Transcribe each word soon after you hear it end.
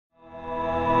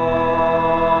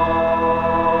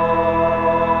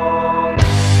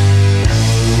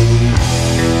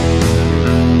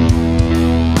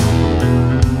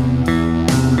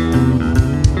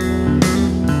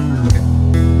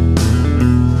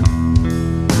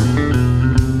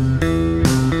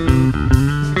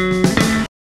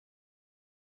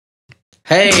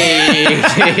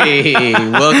Hey,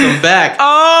 welcome back.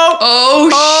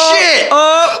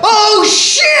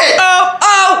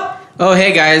 Oh,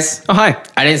 hey guys. Oh, hi.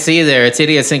 I didn't see you there. It's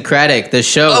Idiosyncratic, the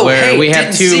show where we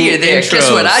have two see you there. intros. Guess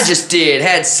what I just did?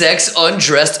 Had sex,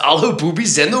 undressed, all her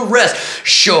boobies and the rest.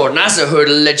 Sure, nice of her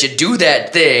to let you do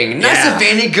that thing. Nice of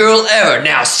any girl ever.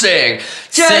 Now sing.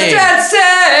 Just Sing. that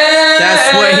sing.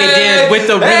 That's what he did with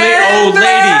the really old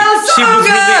lady. She was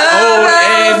really old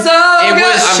and it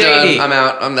was shady. I'm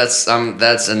out.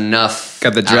 That's enough.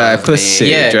 Got the dry pussy.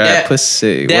 Yeah, dry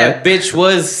pussy. That bitch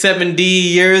was 70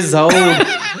 years old.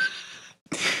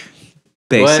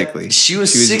 Basically. She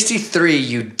was 63,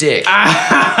 you dick. No,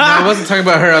 I wasn't talking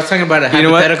about her. I was talking about a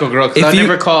hypothetical girl because I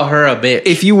never call her a bitch.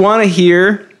 If you want to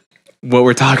hear what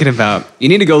we're talking about, you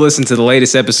need to go listen to the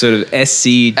latest episode of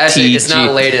SCTG. Actually, it's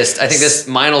not latest. I think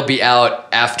mine will be out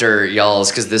after y'all's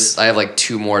because I have like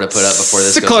 2 more to put up before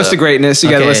this It's goes close up. to greatness.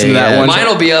 You got to listen to that one. Mine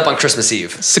will be up on Christmas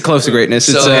Eve. It's close to greatness.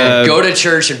 So It's go to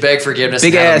church and beg forgiveness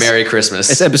big and have ass- a Merry Christmas.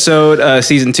 It's episode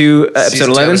season 2, episode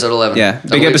 11. Episode 11. Yeah, I big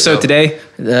believe episode so. today.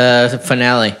 The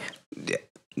finale.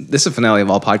 This is a finale of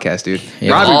all podcasts, dude.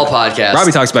 Yeah. All podcasts.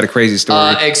 Robbie talks about a crazy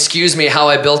story. Excuse me, how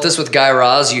I built this with Guy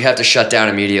Raz, you have to shut down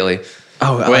immediately. I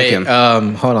like Wait, him.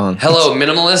 hold on. Hello,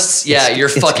 minimalists? Yeah, you're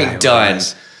it's fucking Guy done.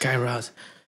 Raz. Guy Raz.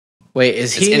 Wait,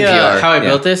 is It's he NPR. how I Yeah.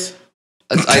 built this?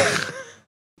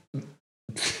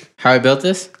 How I built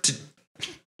this?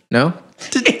 No?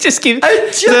 He just keeps. I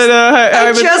just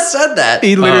said that.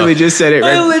 He literally just said it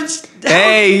right.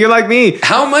 Hey, you're like me.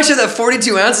 How much of that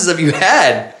 42 ounces have you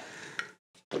had?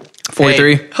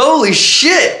 43. Holy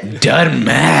shit. Done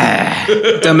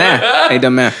man. Dumb man. Hey,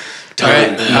 dumb man. All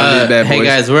right. bad Hey boys.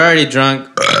 guys, we're already drunk.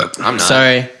 I'm not.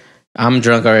 Sorry. I'm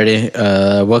drunk already.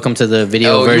 Welcome to the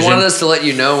video Oh, version. you wanted us to let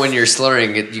you know when you're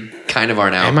slurring. You kind of are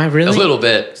now. Am I really? A little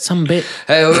bit. Some bit.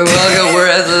 Hey, welcome. We're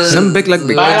at the, Some big like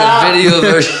big. we're at the video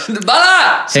version.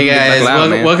 Bala! Hey guys, loud,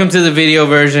 man. welcome to the video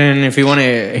version. If you want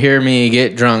to hear me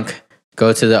get drunk,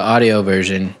 go to the audio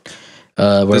version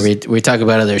where we talk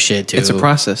about other shit too. It's a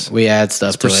process. We add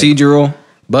stuff to it. Procedural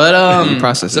But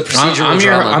process. It's a procedural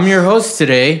drama. I'm your host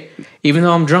today, even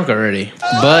though I'm drunk already.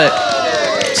 But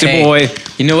Super boy.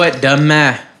 you know what? Dumb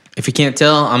ma. If you can't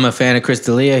tell, I'm a fan of Chris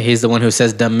D'Elia. He's the one who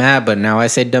says dumb ma, but now I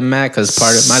say dumb ma because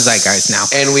part of my zeitgeist now.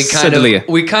 And we Sedalia.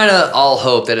 kind of all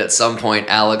hope that at some point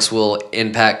Alex will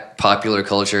impact popular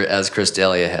culture as Chris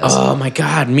D'Elia has. Oh my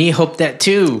God, me hope that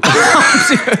too.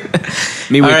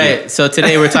 Me with All you. right, so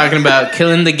today we're talking about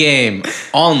killing the game.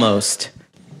 Almost.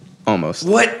 Almost.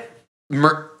 What?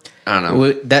 I don't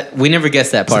know. We never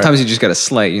guessed that part. Sometimes you just got to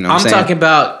slay, you know what I'm I'm saying? talking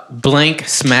about blank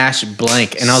smash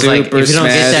blank, and I was like, Super if you don't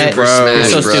get Smash that, Bros. you're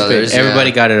so Smash Brothers, stupid. yeah.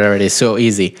 Everybody got it already. So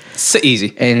easy. So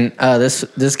easy. And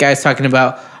this guy's talking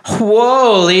about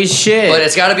holy shit. But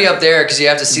it's got to be up there because you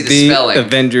have to see the, The spelling.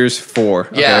 Avengers 4.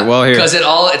 Yeah, Okay, well, here. because it's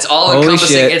all Holy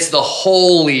encompassing. shit. It's the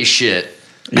holy shit.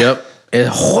 Yep.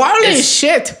 Holy It's-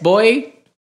 shit, boy.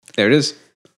 There it is.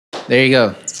 There you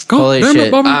go. Holy Damn it,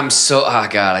 shit. Bobby. I'm so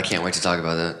God, I can't wait to talk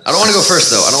about that. I don't want to go first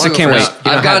though. I don't want to can't go wait. first.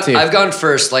 You don't have to. I've gone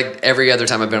first like every other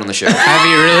time I've been on the show. Have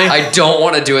you really? I don't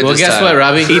want to do it Well, this guess time. what,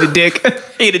 Robbie? Eat a dick.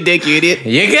 Eat a dick, you idiot.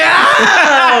 You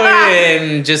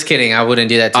go. Just kidding. I wouldn't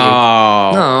do that to you.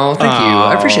 Oh. No, thank you.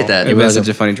 I appreciate that. You've been such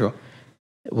a funny troll.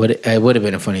 It would have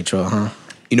been a funny troll, huh?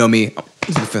 You know me. I'm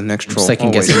looking for the next troll.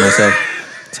 Second guessing always.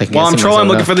 myself. While I'm trolling, I'm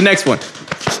looking for the next one.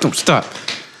 Just don't stop.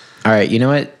 All right, you know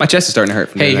what? My chest is starting to hurt.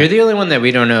 From Hey, doing you're that. the only one that we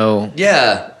don't know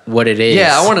Yeah, what it is.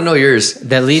 yeah. I want to know yours.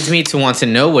 That leads me to want to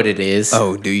know what it is.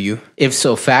 Oh, do you? If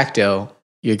so facto,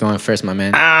 you're going first, my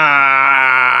man.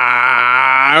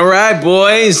 All right,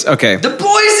 boys. Okay. The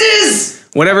boys.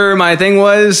 Whatever my thing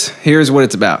was, here's what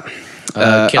it's about.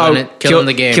 Killing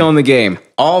the game. Killing the game.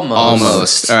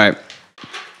 Almost. All right.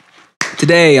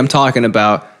 Today, I'm talking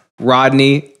about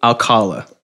Rodney Alcala.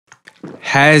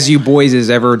 Has you boys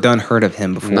ever heard of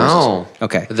him before? No.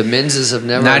 Okay. The Menses have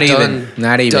never Not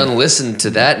done even. listen to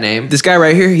that name. This guy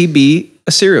right here, he be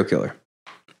a serial killer.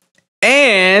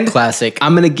 And Classic.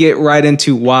 I'm going to get right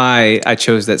into why I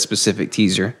chose that specific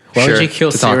teaser. Why would you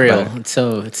kill to talk cereal? about it.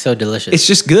 It's so delicious. It's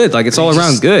just good. Like, it's all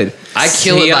around good. I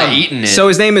kill it by eating it. So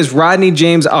his name is Rodney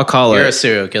James Alcala. You're a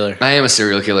serial killer. I am a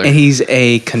serial killer. And he's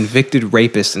a convicted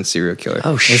rapist and serial killer.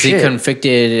 Oh shit! Is he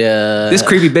convicted? This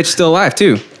creepy bitch is still alive,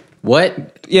 too.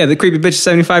 What? Yeah, the creepy bitch is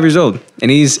 75 years old.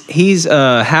 And he's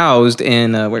housed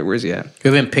in, where is he at?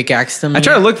 You haven't pickaxed him? I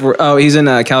try to look for, he's in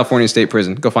California State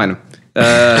Prison. Go find him.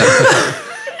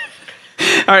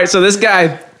 All right, so this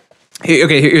guy,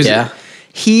 here's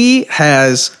he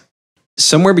has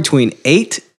somewhere between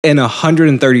 8 and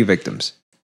 130 victims.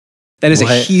 That is a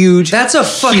huge. That's a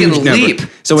fucking huge leap.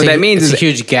 number. So what that means it's is a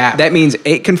huge gap. That means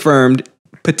 8 confirmed,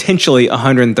 potentially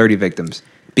 130 victims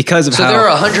because of so how. So there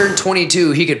are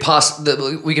 122 we could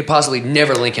possibly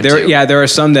never link him to. Yeah, there are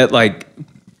some that like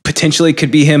potentially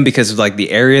could be him because of like the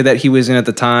area that he was in at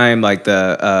the time, like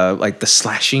the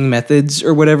slashing methods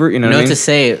or whatever. You know what I mean? To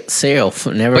say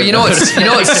never. But you know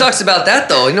what sucks about that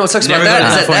though. You know what sucks about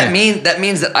that is that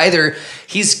means that either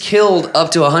he's killed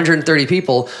up to 130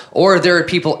 people, or there are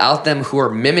people out them who are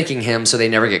mimicking him so they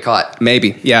never get caught.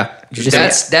 Maybe, yeah.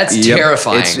 That's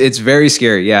terrifying. It's very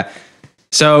scary. Yeah.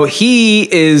 So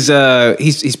he is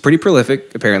he's pretty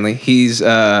prolific. Apparently, his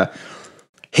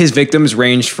victims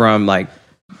ranged from like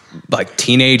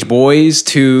teenage boys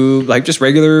to like just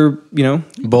regular,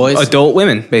 boys, adult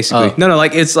women, basically. No,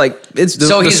 like it's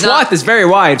the swath is very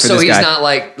wide for this guy. So he's not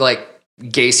like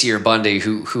Gacy or Bundy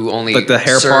who only like the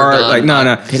hair part.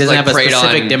 No, he doesn't have a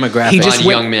specific demographic. He just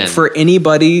went young men for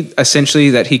anybody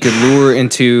essentially that he could lure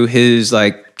into his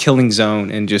like killing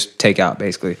zone and just take out,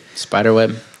 basically.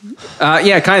 Spiderweb.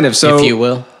 Yeah, kind of. So if you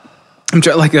will.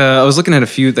 I was looking at a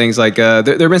few things. Like there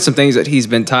have been some things that he's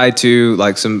been tied to,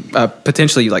 like some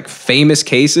potentially like famous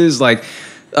cases. Like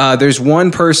there's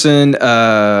one person.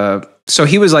 So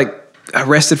he was like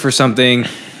arrested for something.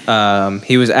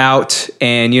 He was out,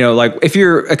 and like if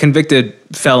you're a convicted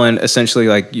felon, essentially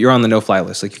like you're on the no-fly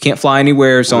list. Like you can't fly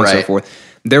anywhere, so on and so forth.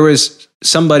 There was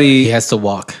somebody. He has to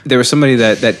walk. There was somebody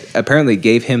that apparently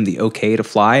gave him the okay to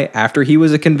fly after he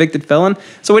was a convicted felon.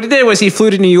 So what he did was he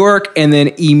flew to New York, and then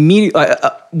immediately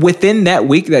within that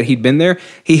week that he'd been there,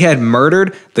 he had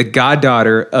murdered the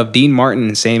goddaughter of Dean Martin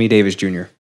and Sammy Davis Jr.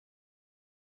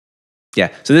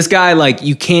 Yeah. So this guy, like,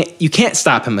 you can't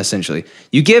stop him. Essentially,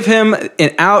 you give him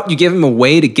an out, you give him a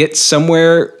way to get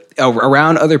somewhere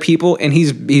around other people, and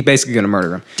he's basically going to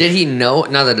murder him. Did he know?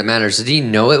 Not that it matters. Did he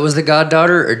know it was the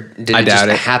goddaughter, or did it just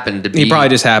happen to be? He probably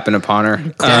just happened upon her.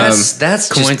 That's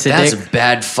coincidence. That's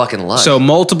bad fucking luck. So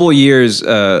multiple years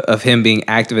of him being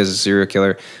active as a serial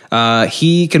killer,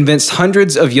 he convinced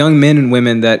hundreds of young men and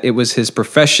women that it was his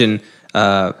profession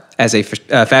as a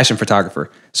fashion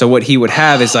photographer. So what he would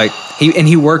have is like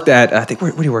he worked at, I think,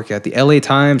 what did he work at? The LA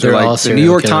Times or like the New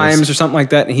York Times or something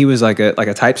like that. And he was like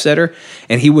a typesetter,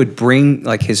 and he would bring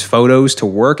like his photos to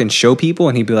work and show people,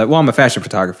 and he'd be like, well, I'm a fashion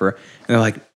photographer. And they're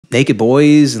like naked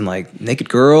boys and like naked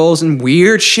girls and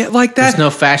weird shit like that. There's no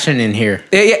fashion in here.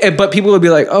 Yeah, but people would be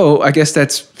like, oh, I guess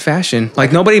that's fashion.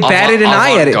 Like nobody batted an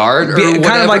eye at it.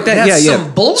 Kind of like that. That's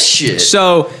some bullshit.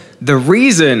 So the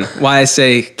reason why I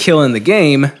say kill in the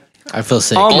game, I feel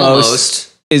sick. Almost.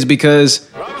 Is because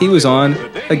he was on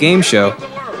a game show.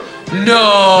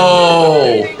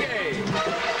 No.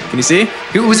 Can you see?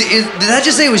 Did that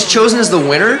just say he was chosen as the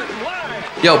winner?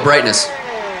 Yo, brightness.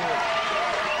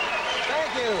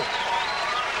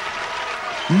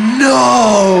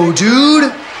 No,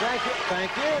 dude.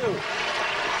 Thank you.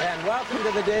 And welcome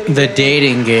to the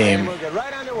dating game. We'll get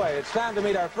right underway. It's time to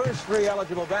meet our first 3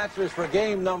 eligible bachelors for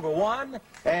game number 1.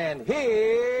 And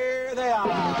here they are.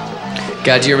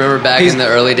 God, do you remember back in the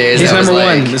early days? He's number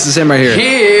 1. This is him right here.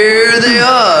 Here they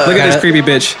are. Look at this creepy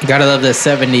bitch. Gotta love the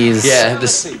 70s. Yeah, the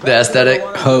aesthetic.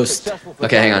 Host.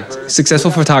 Okay, hang on. Successful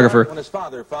photographer. When his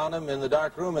father found him in the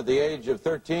dark room at the age of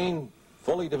 13,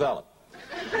 fully developed.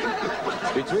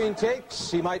 Between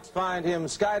takes, he might find him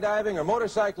skydiving or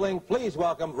motorcycling. Please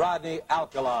welcome Rodney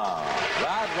Alcala.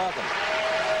 Rod, welcome.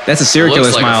 That's a serial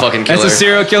killer smile. That's a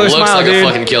serial killer smile, dude. Looks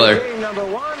like a fucking killer. Game number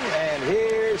 1, and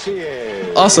here she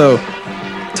is. Also,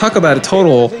 talk about a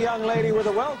total.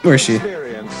 Where is she?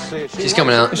 She's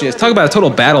coming out. She is. Talk about a total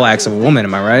battle axe of a woman.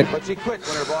 Am I right? But she quit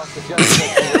when her boss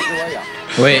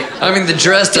suggested Wait. I mean, the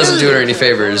dress doesn't do her any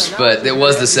favors, but it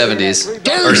was the 70s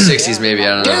or 60s, maybe.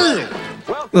 I don't know.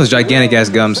 Those gigantic ass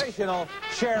gums.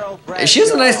 She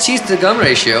has a nice teeth to gum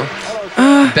ratio.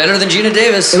 Better than Gina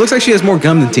Davis. It looks like she has more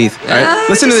gum than teeth. All right?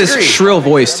 Listen to this shrill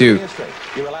voice too.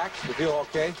 You relaxed? You feel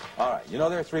okay? All right. You know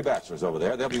there are 3 bachelors over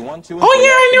there. There'll be 1, 2, and 3. Oh yeah,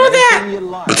 I know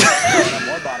that.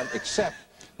 More about them, except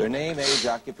their name, age,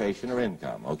 occupation, or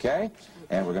income. Okay?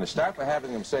 And we're going to start by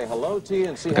having them say hello to you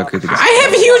and see how. I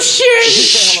have a huge shit.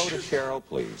 Say hello to Cheryl,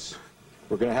 please.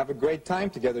 We're going to have a great time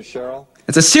together, Cheryl.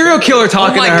 It's a serial killer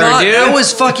talking to her, God, dude. That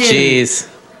was fucking. Jeez.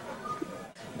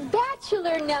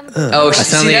 Bachelor number. Oh,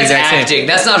 see, that's acting.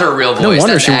 That's not her real voice.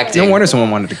 That's acting. No wonder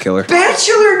someone wanted to kill her.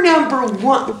 Bachelor number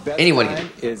 1. Anyone can.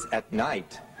 Is at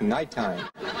nighttime.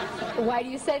 Why do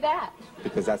you say that?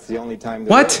 Because that's the only time.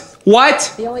 What?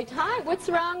 What? The only time? What's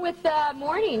wrong with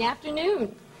morning,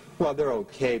 afternoon? Well, they're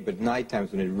okay, but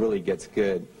nighttime's when it really gets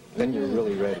good. Then you're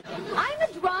really ready. I'm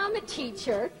a drama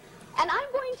teacher, and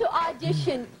I'm going to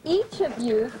audition each of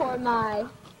you for my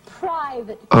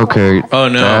private class. Oh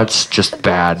no, that's just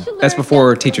bad. That's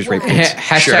before teachers rape kids.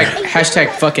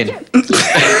 Hashtag fucking.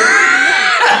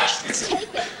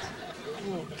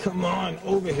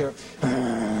 move me here.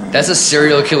 That's a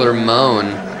serial killer moan.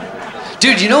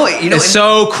 Dude, you know, It's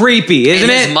so creepy, isn't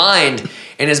it?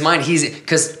 In his mind,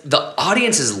 because the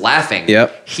audience is laughing.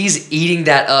 Yep. He's eating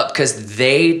that up because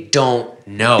they don't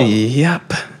know.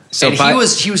 Yep. So And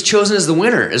he was chosen as the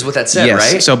winner, is what that said,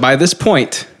 yes. right? So by this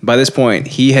point,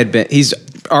 he's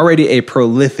already a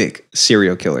prolific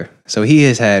serial killer. So he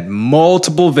has had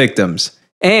multiple victims,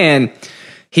 and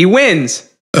he wins.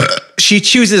 She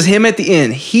chooses him at the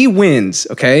end. He wins.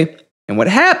 Okay. And what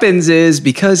happens is,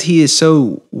 because he is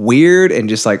so weird and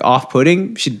just like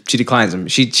off-putting, she declines him.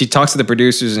 She talks to the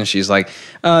producers and she's like,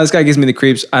 this guy gives me the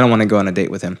creeps. I don't want to go on a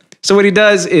date with him. So what he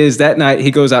does is that night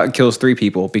he goes out and kills 3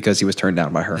 people because he was turned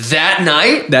down by her. That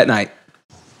night? That night.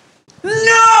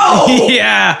 No!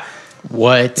 Yeah.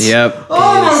 What? Yep.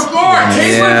 Oh my God!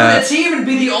 Take one Yeah. for the team and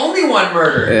be the only one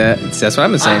murdered. Yeah, that's what I've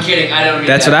been saying. I'm kidding. I don't mean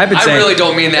That's that. what I've been saying. I really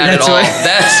don't mean that That's at all.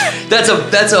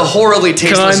 what- That's a horribly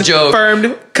tasteless joke.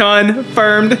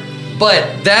 Confirmed. But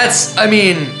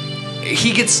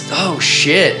he gets. Oh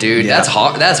shit, dude. Yeah. That's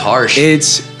harsh.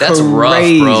 That's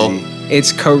rough, bro.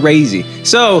 It's crazy.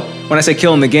 So when I say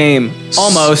kill in the game, he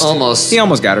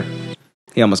almost got her.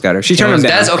 He almost got her. She turned him down.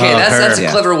 That's okay. That's a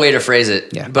Yeah. clever way to phrase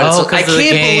it. Yeah. But I can't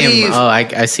believe. Oh,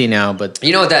 I see now. But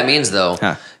You know what that means, though.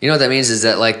 Huh. You know what that means is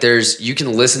that like you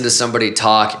can listen to somebody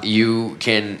talk, you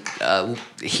can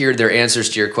hear their answers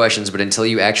to your questions, but until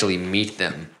you actually meet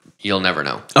them, you'll never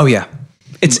know. Oh yeah.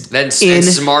 It's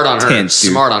Smart on her. intense,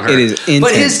 dude. Smart on her. It is intense.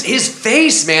 But his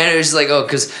face, man, it was like, oh,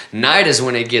 because night is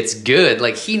when it gets good.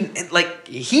 Like he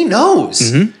knows,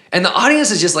 Mm-hmm. and the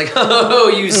audience is just like, oh,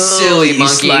 you silly you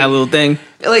monkey, sly little thing.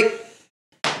 like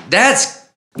that's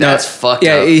fucked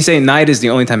Yeah, up. he's saying night is the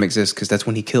only time it exists because that's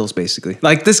when he kills, basically.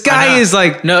 Like this guy is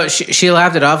like, no, she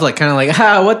laughed it off, like kind of like,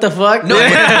 what the fuck? No,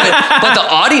 but the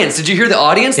audience. Did you hear the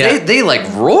audience? Yeah. They like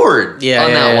roared on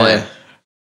that one.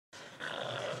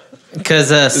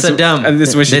 Because Saddam, and this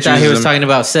is when she they thought he chooses was him. talking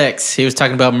about sex. He was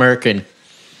talking about Merkin.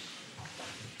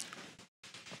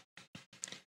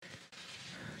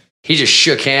 He just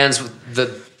shook hands with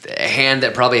the hand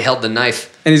that probably held the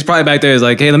knife. and he's probably back there. He's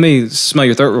like, hey, let me smell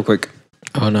your throat real quick.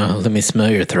 Oh no, let me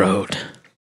smell your throat.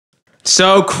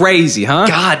 So crazy, huh?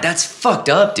 God, that's fucked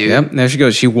up, dude. Yep. There she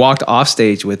goes. She walked off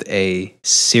stage with a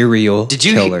serial Did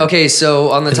you? killer. Okay,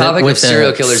 so on the Is it topic of with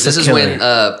serial the killers, this is killer? when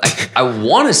I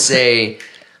want to say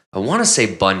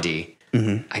Bundy.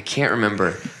 Mm-hmm. I can't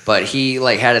remember, but he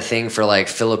like had a thing for like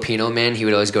Filipino men. He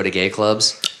would always go to gay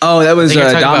clubs. Oh, that was I think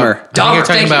you're talking Dahmer. about- I think you're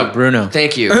talking thank about you. Bruno.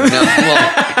 Thank you. No,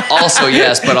 well, also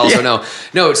yes, but also no.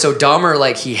 No, so Dahmer,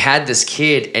 like he had this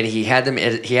kid and he had him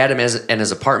in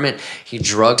his apartment. He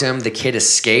drugged him. The kid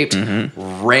escaped,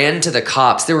 ran to the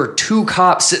cops. There were 2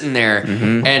 cops sitting there,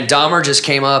 and Dahmer just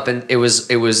came up, and it was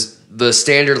the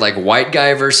standard like white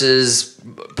guy versus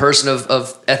person of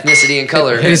ethnicity and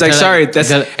color. And he's like, sorry,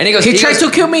 that's. And he goes, He tries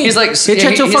to kill me. He's like, He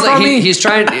tried to fuck on me. He's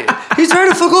trying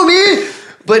to fuck on me.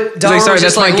 But Dahmer like, sorry, was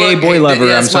just that's my like, gay look, boy lover,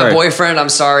 That's I'm sorry. my boyfriend. I'm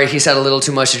sorry. He's had a little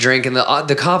too much to drink, and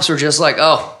the cops were just like,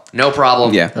 oh, no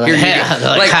problem. Yeah. Here you go.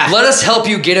 Like, let us help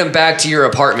you get him back to your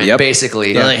apartment, Yep.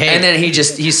 basically. They're like, hey, and then he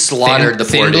slaughtered the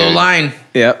poor thin blue dude. line.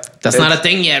 Yep. That's not a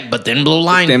thing yet, but thin blue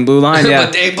line. Thin blue line, yeah.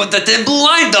 but the thin blue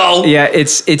line though. Yeah,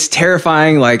 it's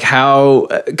terrifying, like how,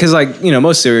 because like, you know,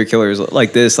 most serial killers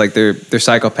like this, like they're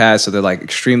psychopaths, so they're like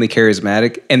extremely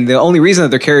charismatic, and the only reason that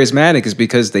they're charismatic is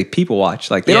because they people watch.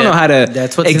 Like they don't know how to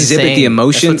That's what's exhibit insane. the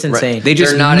emotion. That's what's insane. They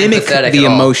just They're not mimic empathetic the at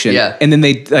all. emotion, Yeah. and then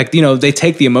they like, you know, they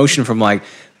take the emotion from like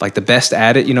the best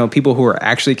at it, you know, people who are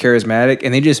actually charismatic,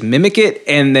 and they just mimic it,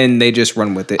 and then they just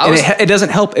run with it. And it doesn't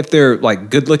help if they're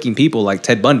like good-looking people like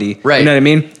Ted Bundy, Right. You know what I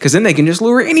mean? Because then they can just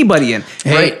lure anybody in.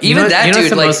 Right. you Even know- that you know what's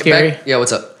dude, the like, most scary? yeah.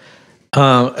 What's up?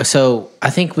 So I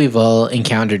think we've all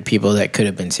encountered people that could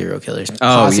have been serial killers.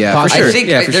 Oh, yeah, for sure. I think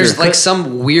Yeah, for there's sure. like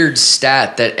some weird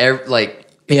stat that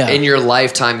Yeah. in your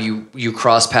lifetime you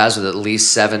cross paths with at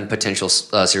least 7 potential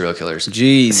serial killers.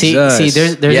 Jesus. See,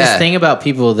 there's Yeah. this thing about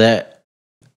people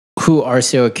who are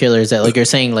serial killers that, like you're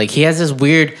saying, like he has this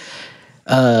weird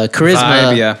charisma.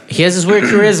 Vibe, yeah. He has this weird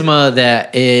charisma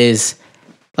that is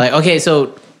like, okay,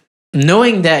 so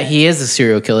knowing that he is a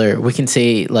serial killer, we can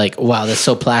say like, wow, that's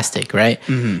so plastic, right?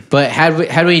 Mm-hmm. But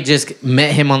had we just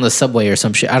met him on the subway or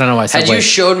some shit, I don't know why Had subway. you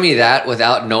showed me that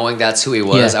without knowing that's who he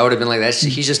was, Yeah. I would have been like,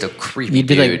 he's just a creepy You'd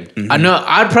be dude. like, I know.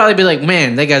 I'd probably be like,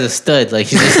 man, that guy's a stud. Like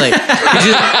he's just like,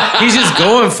 he's just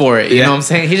going for it. You Yeah. know what I'm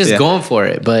saying? He's just Yeah. going for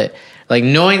it. But like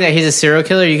knowing that he's a serial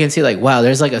killer, you can see like, wow,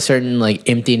 there's like a certain like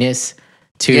emptiness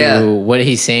to Yeah. what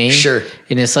he's saying. Sure.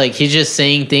 And it's like he's just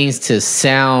saying things to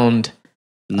sound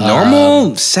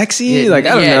normal, sexy, yeah, like I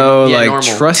don't yeah, know, yeah, like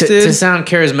normal. trusted. to sound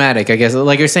charismatic. I guess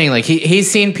like you're saying, like he's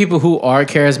seen people who are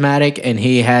charismatic, and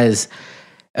he has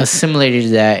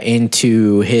assimilated that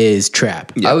into his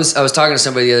trap. I was talking to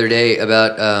somebody the other day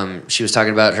about she was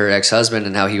talking about her ex-husband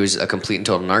and how he was a complete and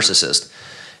total narcissist.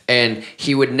 And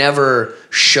he would never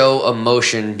show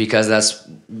emotion because that's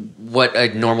what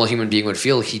a normal human being would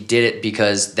feel. He did it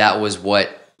because that was what,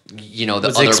 you know, the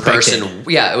other person.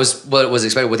 Yeah, it was what was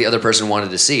expected, what the other person wanted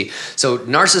to see. So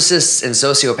narcissists and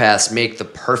sociopaths make the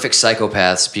perfect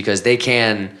psychopaths because they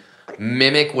can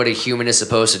mimic what a human is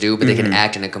supposed to do, but they can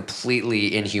act in a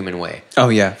completely inhuman way. Oh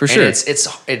yeah, for sure. And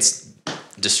it's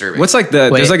disturbing. What's like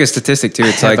there's like a statistic too.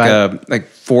 It's like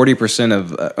 40%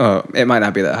 of it might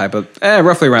not be that high, but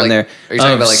roughly around there. Are you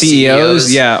talking about like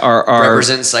CEOs? Yeah, are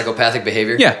represent psychopathic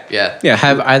behavior. Yeah.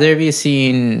 Have either of you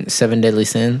seen Seven Deadly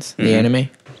Sins, the anime?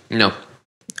 No.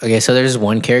 Okay, so there's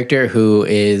one character who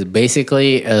is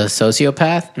basically a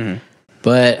sociopath,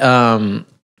 but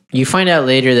you find out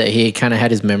later that he kind of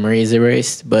had his memories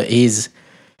erased, but he's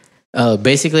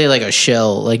basically like a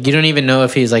shell. Like you don't even know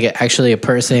if he's like actually a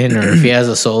person or if he has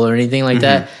a soul or anything like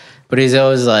that. But he's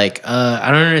always like, I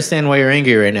don't understand why you're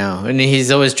angry right now, and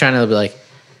he's always trying to be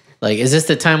like, is this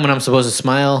the time when I'm supposed to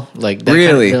smile? Like that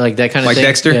really, kind of, like that kind of like thing.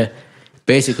 Dexter. Yeah.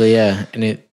 Basically, yeah,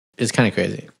 and it's kind of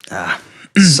crazy.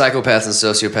 Psychopaths and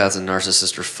sociopaths and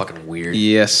narcissists are fucking weird.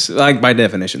 Yes, like by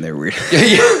definition, they're weird.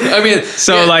 I mean,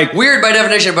 so like weird by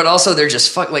definition, but also they're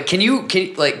just fuck. Like, can you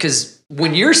like, because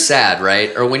when you're sad,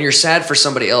 right, or when you're sad for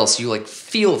somebody else, you like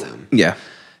feel them. Yeah,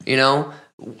 you know,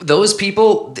 those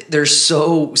people, they're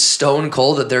so stone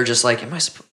cold that they're just like, I'm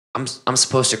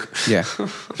supposed to. Yeah,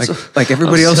 like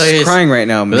everybody else is crying right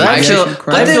now. Man.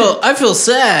 I feel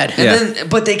sad, and then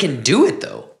but they can do it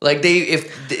though. Like they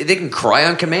can cry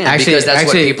on command because that's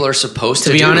what people are supposed to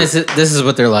do. To be honest, this is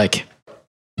what they're like.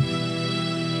 They're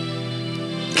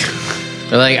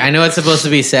like, I know it's supposed to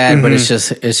be sad, but it's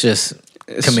just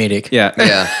comedic. Yeah.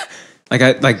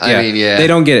 I mean, they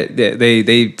don't get it.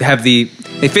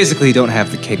 They physically don't have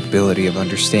the capability of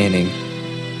understanding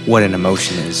what an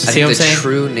emotion is. I think the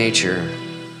true nature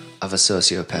of a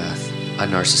sociopath, a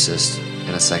narcissist,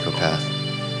 and a psychopath.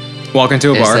 Walk into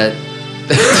a bar.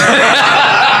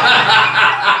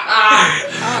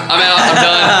 I'm out. I'm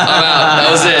done. I'm out. That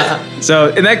was it. So,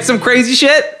 and that's some crazy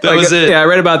shit. That was it. Yeah, I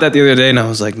read about that the other day, and I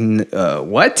was like,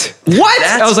 what?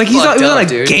 That's I was like, he was on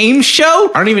a game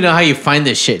show? I don't even know how you find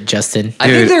this shit, Justin. I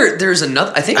think there's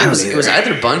another. I think it was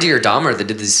either Bundy or Dahmer that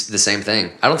did the same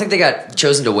thing. I don't think they got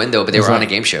chosen to win though, but they were on a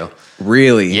game show.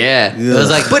 Really? Yeah. It was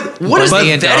like, but what is the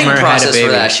vetting process for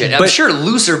that shit? I'm sure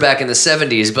looser back in the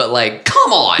 70s, but like,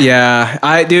 come on. Yeah,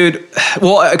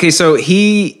 well, okay, so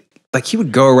he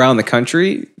would go around the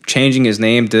country changing his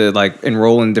name to like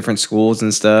enroll in different schools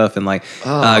and stuff, and like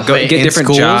get different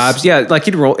schools? Jobs. Yeah, like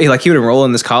he would enroll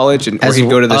in this college, or he'd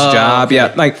go to this job. Okay.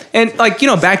 Yeah, like you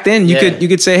know, back then you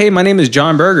could say, hey, my name is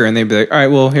John Berger, and they'd be like, all right,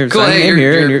 well, here's my name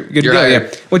here, and you're good to go.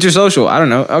 Yeah, what's your social? I don't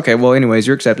know. Okay, well, anyways,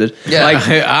 you're accepted. Yeah, like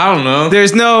I don't know. There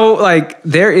was no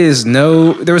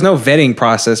vetting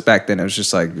process back then. It was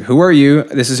just like, who are you?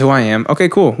 This is who I am. Okay,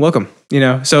 cool, welcome. You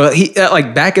know, so he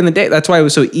like back in the day, that's why it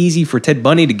was so easy for Ted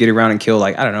Bundy to get around and kill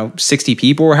like, I don't know, 60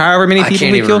 people or however many people he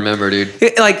killed. I can't even remember, dude.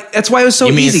 That's why it was so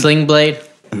easy. You mean Sling Blade?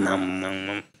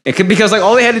 Because like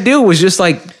all they had to do was just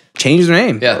like change their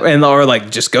name, or like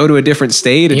just go to a different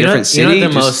state, different city. You know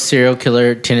what the most serial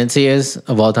killer tendency is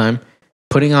of all time?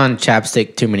 Putting on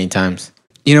chapstick too many times.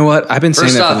 You know what? I've been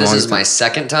saying that for a long time. First off, this is my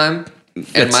second time,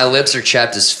 and my lips are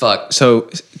chapped as fuck. So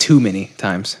too many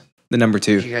times. The number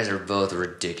 2. You guys are both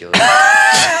ridiculous. You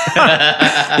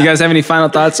guys have any final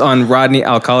thoughts on Rodney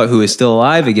Alcala, who is still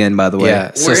alive again, by the way?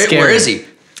 Yeah. So where is he?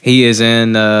 He is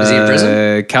in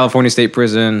prison? California State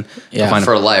Prison. Yeah,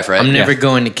 for life, right? I'm never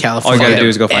going to California. All you gotta do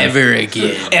is go find him. Ever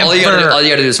again. All you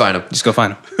gotta do is find him. Just go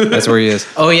find him. That's where he is.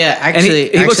 Oh yeah, actually,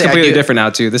 he looks completely different now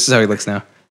too. This is how he looks now.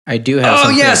 I do have. Oh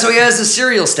yeah, so he has the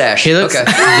cereal stash. He looks the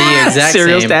exact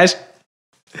cereal same. stash.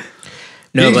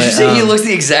 No, did you say he looks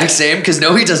the exact same? Because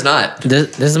no, he does not.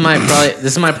 This is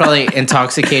my probably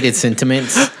intoxicated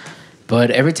sentiments.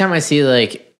 But every time I see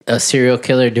like a serial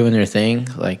killer doing their thing,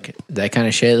 like that kind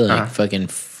of shit, like fucking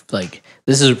like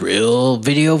this is real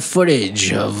video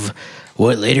footage of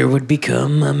what later would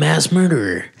become a mass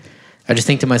murderer. I just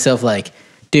think to myself like,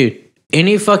 dude,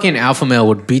 any fucking alpha male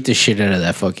would beat the shit out of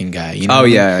that fucking guy. You know? Oh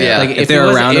yeah. Like if they're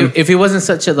around him, if he wasn't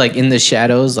such a like in the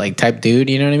shadows like type dude,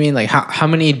 you know what I mean? Like how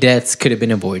many deaths could have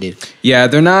been avoided? Yeah,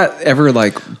 they're not ever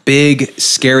like big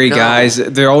scary guys.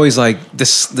 They're always like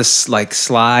this like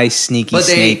sly sneaky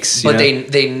snakes. But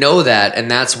they know that, and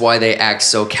that's why they act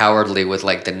so cowardly with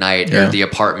like the night or the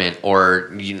apartment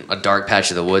or a dark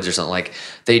patch of the woods or something. Like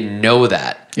they know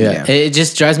that. Yeah. It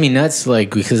just drives me nuts, like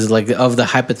because like of the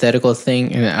hypothetical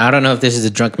thing, and I don't know if this is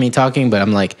a drunk me talking, but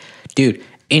I'm like, dude,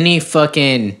 any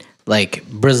fucking like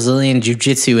Brazilian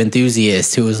jiu-jitsu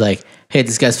enthusiast who was like, hey,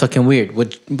 this guy's fucking weird,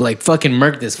 would like fucking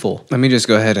murk this fool. Let me just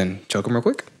go ahead and choke him real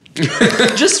quick.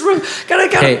 Just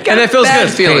got Hey, And that feels good.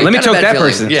 feeling. Hey, let me Got a choke bad that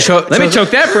feeling. person. Yeah. Let me choke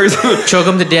that person. Choke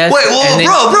him to death. Wait, whoa, and then-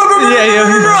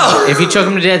 bro. If you choke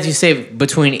him to death, you save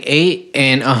between 8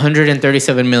 and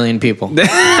 137 million people.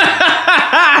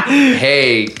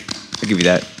 Hey, I'll give you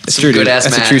that. That's Some true, dude. good-ass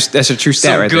That's math. that's a true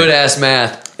stat some right good there. ass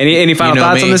math. Any final You know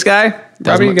thoughts me. on this guy?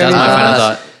 That was my got any- final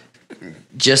thought.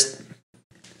 Just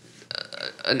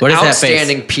an What is that face?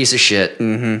 outstanding piece of shit.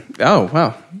 Oh,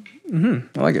 wow. I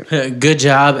like it. Good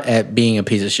job at being a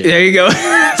piece of shit. There you go.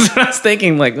 That's what I was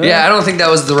thinking. Like, Yeah, I don't think that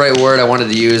was the right word I wanted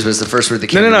to use. Was the first word that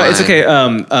came no, to mind. it's okay.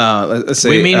 Let's say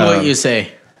We mean what you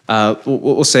say.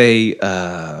 We'll say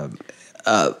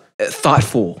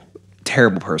thoughtful,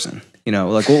 terrible person. You know,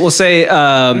 like we'll say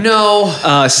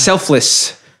No,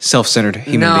 selfless, self-centered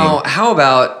human no. being. How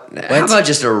about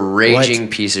just a raging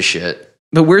piece of shit?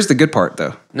 But where's the good part,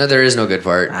 though? No, there is no good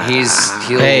part. Hey.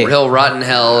 He'll rot in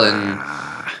hell, and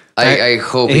I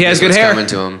hope He has gets what's good hair. coming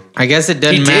to him. I guess it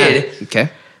doesn't He matter. did. Okay.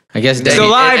 I guess it Still doesn't.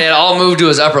 alive. It all moved to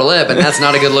his upper lip, and that's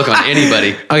not a good look on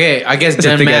anybody. Okay, I guess it It's a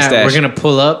doesn't thick-ass matter. stash. We're gonna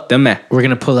pull up. Doesn't matter. We're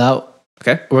gonna pull out.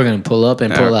 Okay. We're gonna pull up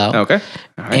and pull out. Okay.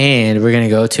 All right. And we're gonna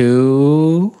go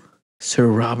to Sir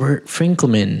Robert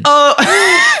Finkelman.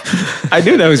 I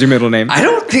knew that was your middle name. I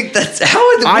don't think that's how.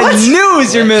 I knew it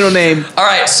was your middle name. All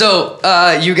right, so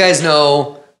you guys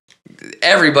know,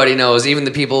 everybody knows, even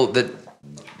the people that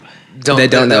don't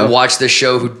know. that watch the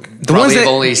show who The ones probably have that,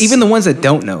 only even the ones that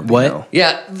don't know. What? know.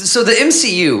 yeah. So the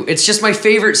MCU, it's just my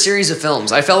favorite series of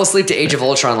films. I fell asleep to Age of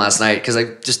Ultron last night because I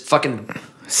just fucking I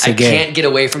Sige. can't get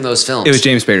away from those films. It was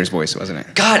James Spader's voice, wasn't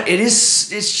it? God, it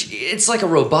is. It's like a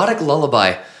robotic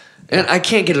lullaby, and I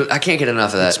can't get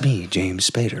enough of that. It's me, James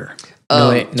Spader. No,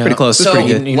 wait, no. Pretty close. It's So pretty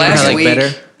good. You know last how I like week,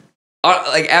 better?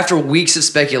 like after weeks of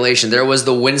speculation, there was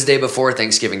the Wednesday before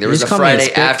Thanksgiving. There was just the call me a Friday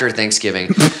spick? after Thanksgiving.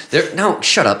 No,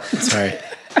 shut up. Sorry.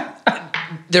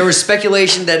 There was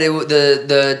speculation that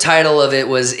the title of it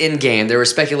was Endgame. There was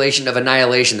speculation of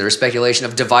Annihilation. There was speculation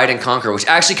of Divide and Conquer, which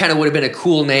actually kind of would have been a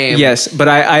cool name. Yes, but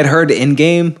I'd heard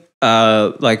Endgame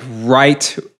like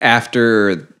right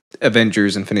after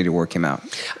Avengers Infinity War came out.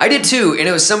 I did too, and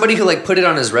it was somebody who like put it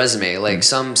on his resume, like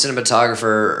some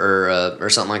cinematographer or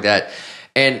something like that.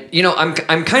 And you know, I'm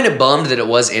kind of bummed that it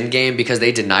was Endgame because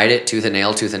they denied it tooth and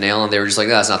nail, and they were just like,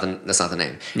 no, that's not the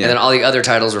name. Yeah. And then all the other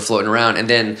titles were floating around, and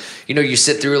then you know, you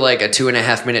sit through like a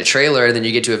 2.5 minute trailer, and then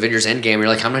you get to Avengers Endgame, and you're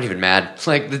like, I'm not even mad.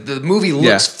 Like the movie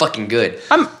looks fucking good.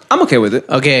 I'm okay with it.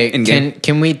 Okay, Endgame.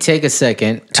 can we take a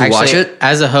second To watch it?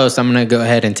 As a host, I'm gonna go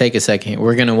ahead and take a second.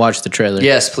 We're gonna watch the trailer.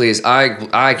 Yes, please.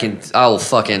 I'll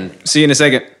fucking See you in a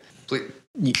second.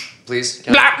 please.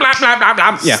 Blah, blah, blah, blah,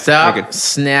 blah. Yeah, Stop very good.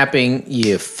 snapping,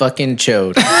 you fucking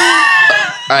chode. All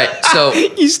right, so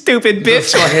You stupid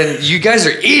bitch. fucking, you guys are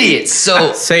idiots.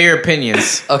 So Say your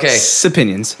opinions. okay.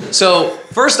 Opinions. So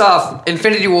first off,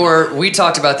 Infinity War, we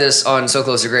talked about this on So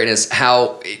Close to Greatness,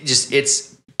 how it's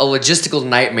a logistical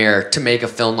nightmare to make a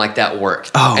film like that work.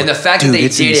 Oh, and the fact dude, that they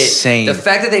it's did insane. it, the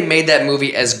fact that they made that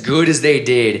movie as good as they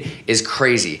did is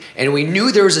crazy. And we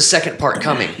knew there was a second part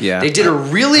coming. Yeah. They did a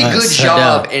really good so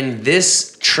job dope. in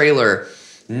this trailer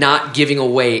not giving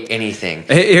away anything.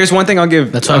 Here's one thing I'll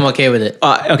give. That's why I'm okay with it.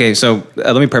 Okay, so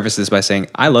let me preface this by saying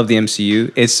I love the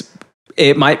MCU. It's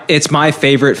my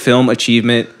favorite film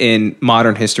achievement in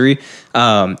modern history,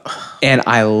 and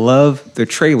I love the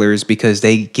trailers because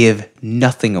they give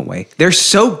nothing away. They're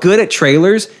so good at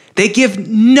trailers; they give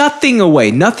nothing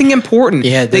away, nothing important.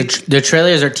 Yeah, they the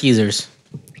trailers are teasers.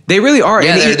 really are.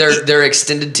 Yeah, And they're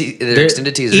extended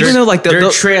extended teasers. even though like They're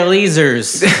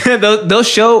trailers. they'll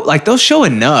show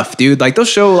enough, dude. Like they'll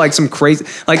show like some crazy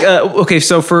okay,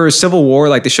 so for Civil War,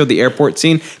 like they showed the airport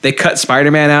scene, they cut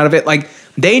Spider-Man out of it. Like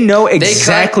they know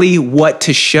exactly what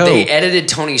to show. They edited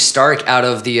Tony Stark out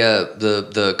of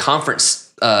the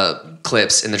conference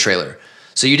clips in the trailer,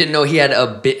 so you didn't know he had a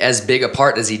bit as big a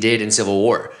part as he did in Civil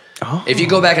War. Oh. If you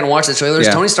go back and watch the trailers,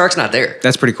 Yeah. Tony Stark's not there.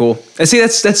 That's pretty cool. And see,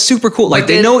 that's super cool. Like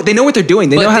then- they know what they're doing.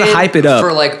 They But know how to then hype it up.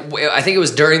 For like, I think it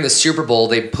was during the Super Bowl,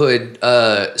 they put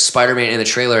Spider-Man in the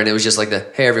trailer, and it was just like the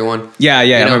hey everyone. Yeah,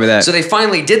 I remember that. So they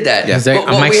finally did that. Yeah. It's like, But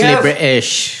I'm what we actually have-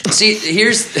 British. See,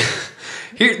 here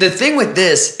the thing with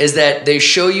this is that they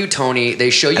show you Tony, they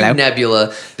show you Hello?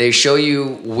 Nebula, they show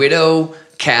you Widow,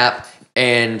 Cap,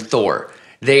 and Thor.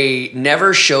 They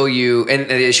never show you, and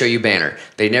they show you Banner.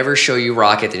 They never show you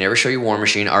Rocket. They never show you War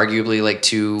Machine. Arguably, like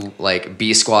two like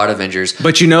B Squad Avengers.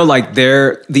 But you know, like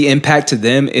the impact to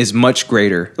them is much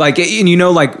greater. Like, and you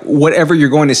know, like whatever you're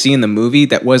going to see in the movie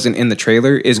that wasn't in the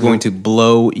trailer is going to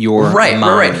blow your mind.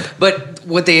 Right. But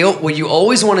what you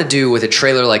always want to do with a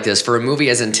trailer like this for a movie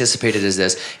as anticipated as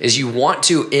this is you want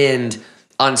to end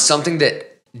on something that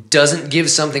doesn't give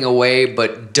something away,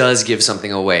 but does give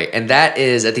something away. And that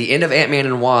is at the end of Ant-Man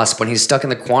and Wasp, when he's stuck in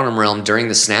the quantum realm during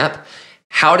the snap.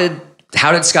 How did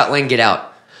Scott Lang get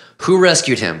out? Who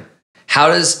rescued him? How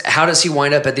does he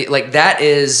wind up at the, like,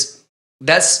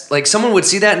 that's like, someone would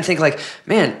see that and think like,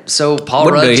 man, so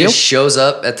Paul Rudd just shows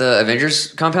up at the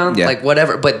Avengers compound, like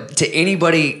whatever. But to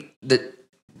anybody that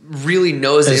really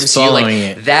knows the MCU,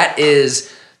 like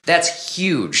that's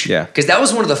huge. Yeah. Because that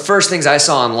was one of the first things I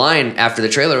saw online after the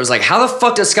trailer. It was like, how the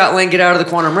fuck does Scott Lang get out of the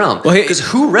quantum realm? Because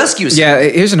who rescues him? Yeah,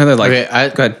 here's another, like,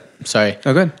 okay, go ahead. Sorry.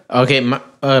 Oh, go ahead. Okay,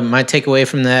 my takeaway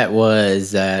from that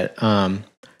was that I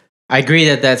agree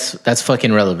that that's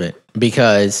fucking relevant,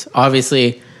 because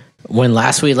obviously when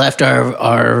last we left last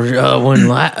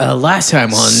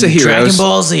time on Dragon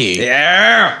Ball Z,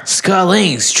 Scott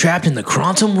Lang's trapped in the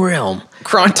quantum realm.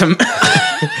 Quantum.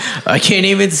 I can't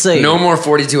even say. No more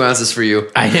 42 ounces for you.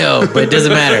 I know, but it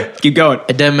doesn't matter. Keep going.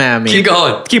 It doesn't matter. Keep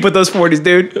going. Keep with those 40s,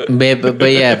 dude.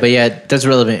 But yeah, that's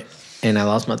relevant. And I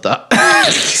lost my thought.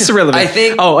 It's relevant. I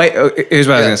think. Oh, here's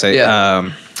what I was gonna say.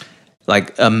 Yeah.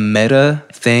 Like a meta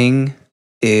thing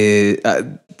is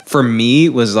for me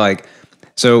was like.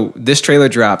 So this trailer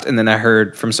dropped, and then I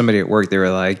heard from somebody at work. They were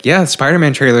like, "Yeah, the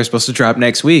Spider-Man trailer is supposed to drop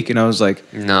next week," and I was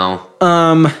like, "No,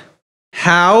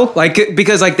 how? Like,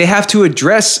 because like they have to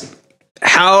address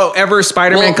however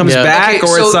Spider-Man comes back, okay,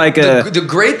 or so it's like the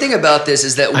great thing about this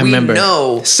is that we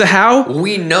know. So how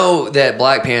we know that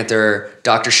Black Panther,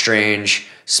 Doctor Strange,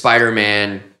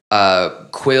 Spider-Man,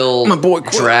 Quill, my boy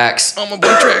Quill. Drax. Oh, my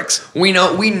boy Drax. We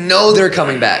know they're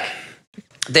coming back.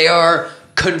 They are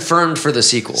confirmed for the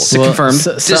sequel. Confirmed.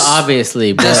 So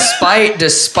obviously, but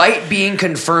despite being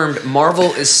confirmed,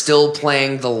 Marvel is still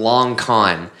playing the long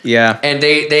con. Yeah, and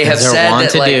they have said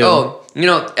that like,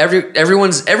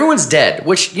 everyone's dead,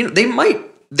 which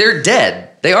they're dead.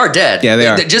 They are dead. Yeah, they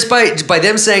are. Just by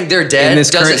them saying they're dead,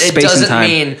 it doesn't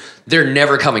mean they're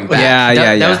never coming back.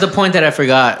 Yeah, That was the point that I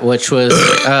forgot, which was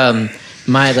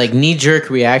my like knee-jerk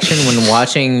reaction when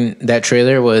watching that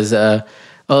trailer was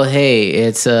oh, hey,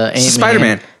 it's Ant-Man.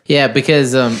 Spider-Man. Yeah,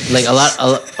 because like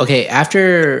okay,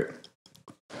 after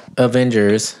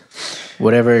Avengers,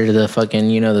 whatever the fucking,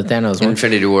 the Thanos one.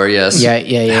 Infinity War, yes.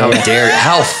 Yeah.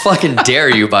 How fucking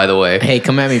dare you, by the way. Hey,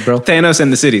 come at me, bro. Thanos in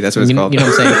the city, that's what it's called. You know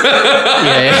what I'm saying?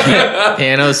 yeah.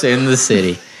 Thanos in the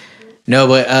city. No,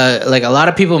 but like a lot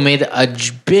of people made a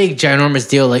big, ginormous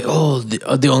deal like, oh,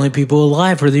 the only people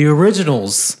alive are the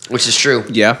originals. Which is true.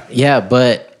 Yeah. Yeah,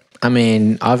 but I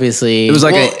mean, obviously, it was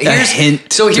like a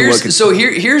hint. So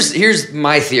here's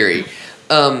my theory.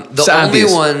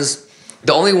 The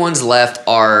only ones left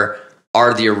are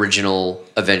the original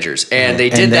Avengers, and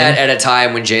they did that at a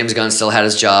time when James Gunn still had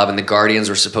his job, and the Guardians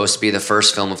were supposed to be the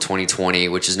first film of 2020,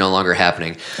 which is no longer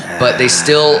happening. But they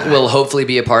still will hopefully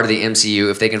be a part of the MCU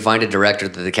if they can find a director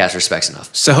that the cast respects enough.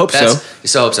 So hope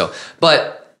so.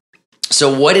 But.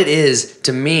 So what it is,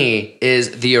 to me,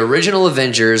 is the original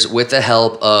Avengers with the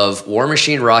help of War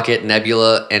Machine, Rocket,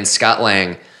 Nebula, and Scott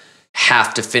Lang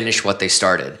have to finish what they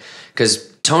started. Because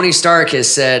Tony Stark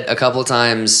has said a couple of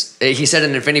times, he said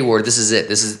in Infinity War, this is it.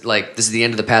 This is the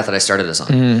end of the path that I started this on.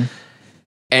 Mm-hmm.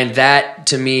 And that,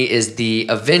 to me, is the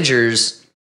Avengers.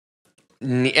 I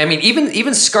mean,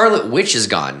 even Scarlet Witch is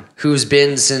gone, who's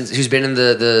been in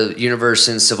the universe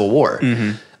since Civil War.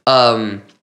 Mm-hmm.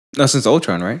 No, since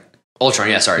Ultron, right? Ultron,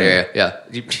 yeah, sorry, yeah.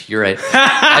 You're right.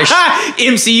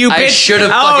 MCU, bitch. I should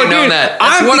have fucking known that.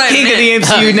 I'm the king of the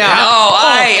MCU now.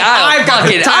 I've got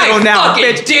the title now,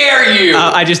 bitch. Dare you?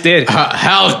 I just did.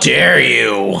 How dare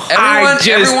you?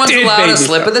 Everyone's allowed a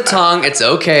slip of the tongue. It's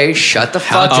okay. Shut the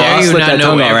fuck up. How dare you not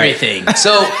know everything?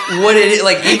 So what it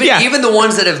like? Even the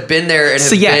ones that have been there and have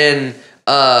been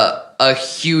a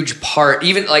huge part.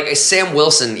 Even like Sam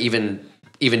Wilson, even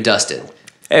dusted.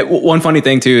 One funny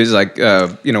thing too is like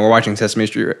we're watching Sesame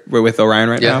Street with Orion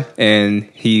right now, and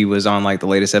he was on like the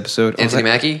latest episode. Anthony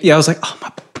Mackie. Yeah, I was like, oh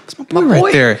that's my boy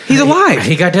right there. He's alive.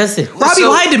 He got dusted. Robbie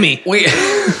lied to me.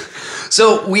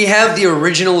 So we have the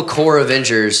original core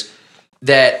Avengers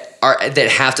that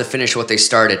have to finish what they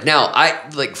started. Now,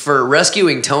 for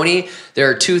rescuing Tony, there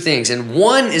are two things, and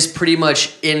one is pretty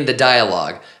much in the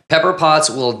dialogue. Pepper Potts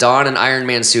will don an Iron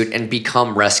Man suit and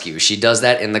become Rescue. She does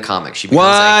that in the comics. She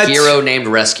becomes a hero named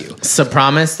Rescue. It's a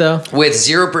promise, though. With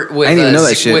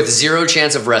zero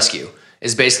chance of rescue.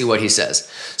 is basically what he says.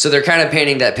 So they're kind of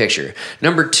painting that picture.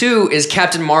 Number 2 is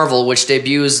Captain Marvel, which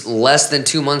debuts less than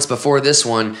 2 months before this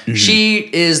one. She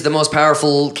is the most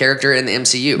powerful character in the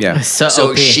MCU. Yeah.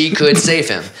 So she could save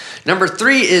him. Number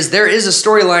 3 is there is a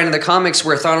storyline in the comics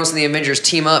where Thanos and the Avengers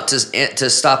team up to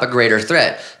stop a greater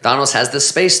threat. Thanos has the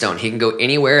Space Stone. He can go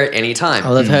anywhere at any time. I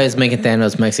love how he's making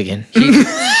Thanos Mexican.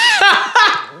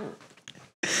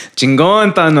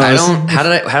 Chingon Thanos.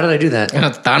 How did I do that?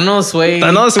 Thanos way.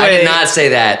 Thanos way. I did not say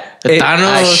that.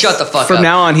 Thanos. Shut the fuck up. From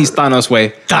now on, he's Thanos way.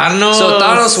 Thanos. So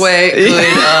Thanos way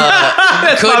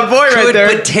could, my boy right could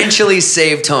there. potentially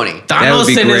save Tony. would Thanos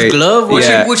be in his great. glove.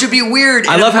 Yeah. Which would be weird.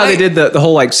 I in a love how they fight. did the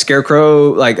whole like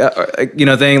scarecrow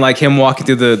thing, like him walking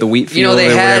through the wheat field You know,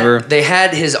 whatever. they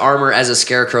had his armor as a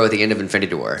scarecrow at the end of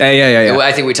Infinity War. Yeah.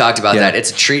 I think we talked about that.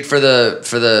 It's a treat for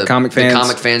the Comic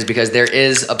fans. because there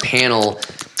is a panel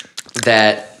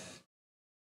that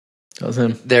That was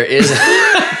him. there is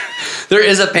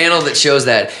a panel that shows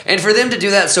that, and for them to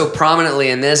do that so prominently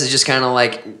in this is just kind of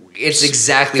like it's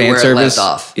exactly Fan where service? it left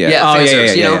off. Yeah. Fan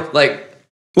service. Yeah. You know, like.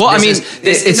 Well, I This mean,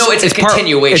 is- it's a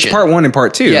continuation. It's part 1 and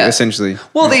part 2, Yeah. essentially.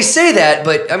 Well, they say that,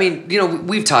 but I mean, you know,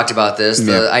 we've talked about this.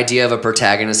 The Yeah. idea of a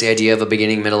protagonist, the idea of a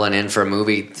beginning, middle, and end for a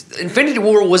movie. Infinity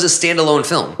War was a standalone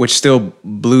film Which still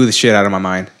blew the shit out of my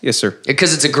mind. Yes, sir.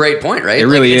 because it's a great point, right? It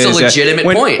really it's is. a legitimate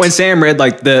when, point. When Sam read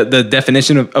like the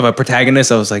definition of a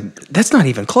protagonist, I was like, that's not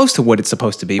even close to what it's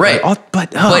supposed to be. Right.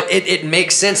 But it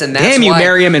makes sense, and that's damn you, why,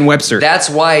 Merriam and Webster. That's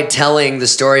why telling the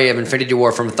story of Infinity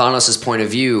War from Thanos' point of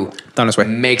view Thanos way.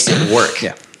 makes it work.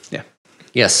 Yeah.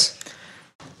 Yes.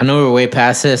 I know we're way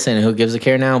past this, and who gives a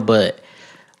care now? But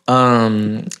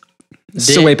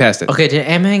Still way past it. Okay, did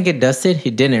Ant-Man get dusted? He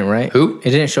didn't, right? Who?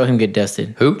 It didn't show him get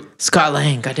dusted. Who? Scott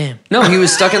Lang. Goddamn. No, he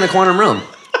was stuck in the quantum realm.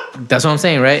 That's what I'm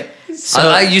saying, right?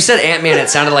 So You said Ant-Man. It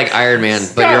sounded like Iron Man,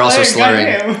 but you're also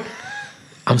slurring.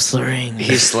 I'm slurring.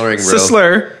 He's slurring, bro. It's a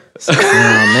slur. Oh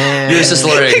man. You're just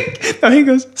slurring. No, he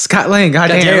goes, Scott Lang,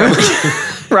 goddamn.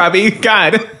 Robbie,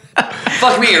 God.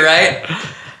 Fuck me, right?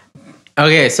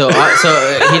 Okay, so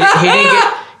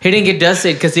he didn't get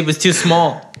dusted because he was too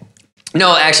small.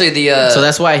 No, actually, So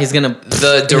that's why he's gonna.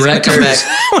 the director,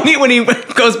 when he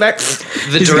goes back.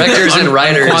 the directors and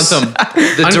writers, Quantum.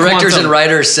 the directors and Unquantum.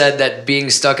 writers said that being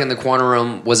stuck in the quantum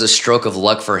realm was a stroke of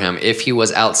luck for him. If he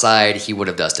was outside, he would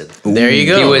have dusted. There you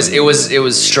go. It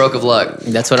was stroke of luck.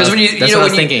 That's what I Because was- when you that's you know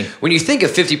what I when was you thinking. when you think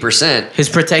of 50%, He's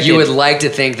protected. you would like to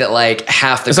think that like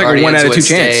half the It's like a Guardians 1 out of would 2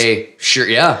 chance. stay. Sure,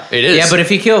 yeah, it is. Yeah, but if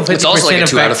you kill 50% It's also like a of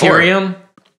 2 out of 4. bacterium,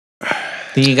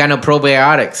 then you got no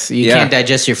probiotics. You Yeah. can't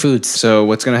digest your foods. So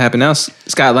what's going to happen now?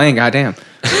 Scott Lang, goddamn.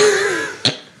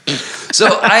 So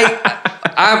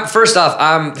I'm first off,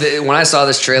 when I saw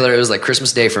this trailer, it was like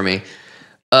Christmas Day for me,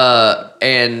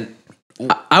 and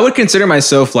I would consider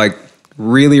myself like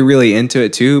really, really into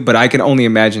it too, but I can only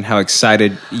imagine how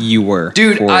excited you were.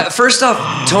 dude, for it. first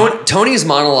off, Tony's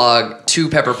monologue to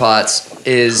Pepper Potts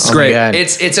is Oh my great. God.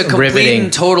 It's a complete Riveting.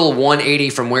 and total 180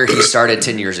 from where he started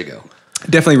 10 years ago,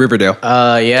 Definitely Riverdale.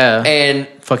 Yeah. and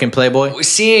Fucking Playboy.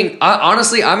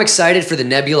 honestly, I'm excited for the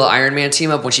Nebula Iron Man team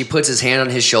up when she puts his hand on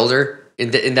his shoulder.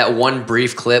 In that one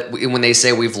brief clip, when they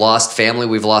say we've lost family,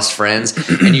 we've lost friends,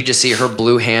 and you just see her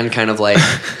blue hand kind of like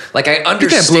I understand.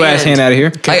 Get that blue ass hand out of here.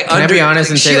 Can I be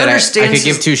honest and say she that I understands could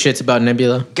give two shits about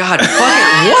Nebula? God,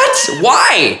 fucking what?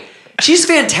 Why? She's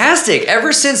fantastic.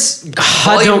 Ever since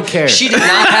I don't care. She didn't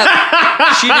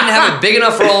have a big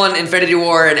enough role in Infinity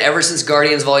War, and ever since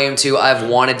Guardians Volume 2, I've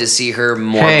wanted to see her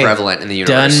more prevalent in the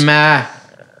universe. Done ma.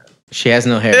 She has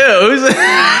no hair.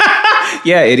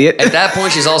 Yeah, idiot. At that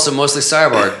point, she's also mostly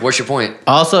cyborg. What's your point?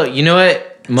 Also, you know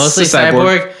what? Mostly It's a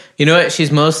cyborg. cyborg. You know what?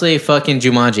 She's mostly fucking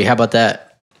Jumanji. How about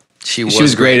that? She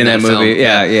was great in that movie. film.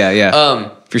 Yeah.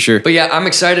 For sure. But yeah, I'm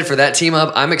excited for that team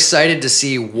up. I'm excited to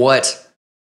see what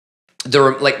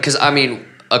because I mean,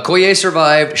 Okoye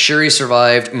survived, Shuri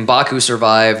survived, M'Baku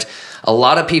survived. A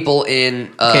lot of people in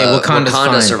Wakanda's Wakanda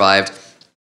fine. survived.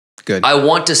 Good. I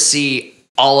want to see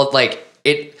all of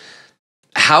it.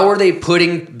 How are they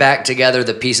putting back together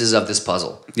the pieces of this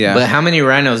puzzle? Yeah. But how many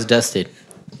rhinos dusted?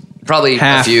 Probably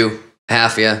Half. a few.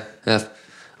 Half, yeah. Half.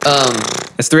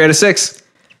 That's 3 out of 6.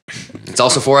 It's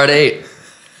also 4 out of 8.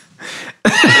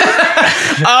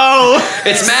 Oh,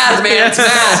 It's math, man. It's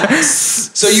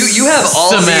math. So you have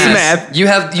all Some these. math. You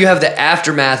have the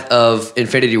aftermath of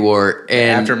Infinity War,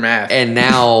 and Aftermath. and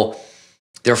now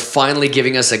they're finally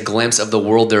giving us a glimpse of the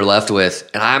world they're left with,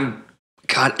 and I'm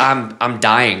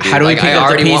dying, dude. How do we pick I up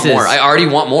the already want pieces? more. I already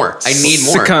want more. I need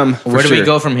more. Succumb. Where do we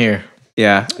go from here?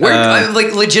 Yeah. Where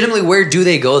legitimately, where do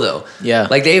they go though? Yeah.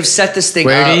 like they've set this thing.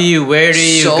 Where up do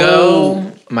you so-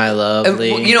 go, my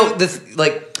lovely? You know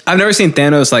I've never seen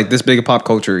Thanos like this big of pop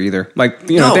culture either. Like,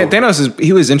 you know, No. Thanos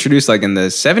he was introduced like in the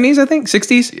 70s, I think,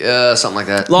 60s. Something like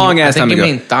that. Long ass time you ago.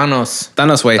 mean Thanos.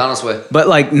 Thanos way. Thanos way. But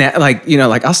like, you know,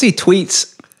 like I'll see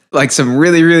tweets, like some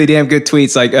really, really damn good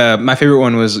tweets. Like my favorite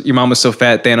one was, "Your mom was so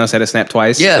fat, Thanos had to snap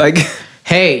twice." Yeah. Like,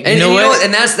 Hey, And you know what?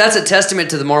 and that's a testament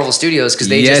to the Marvel Studios because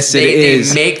they Yes, they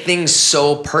make things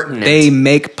so pertinent. they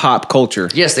make pop culture.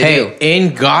 yes, they Hey, do.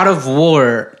 in God of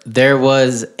War, there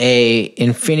was a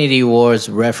Infinity Wars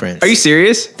reference. Are you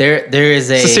serious? There is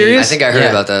a. So serious? I think I heard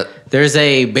about that. There's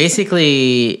a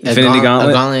basically Infinity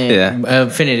Gauntlet? Yeah.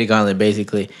 Infinity Gauntlet,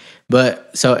 basically.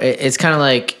 But so it's kind of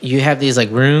like you have these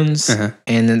like runes,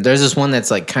 and then there's this one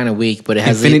that's like kind of weak, but it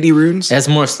has Infinity runes? It has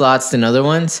more slots than other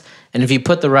ones, and if you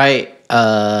put the right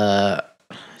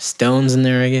stones in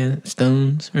there again,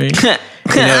 stones, right?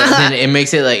 Then it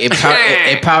makes it like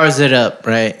it powers it up,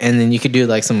 right? And then you could do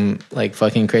like some like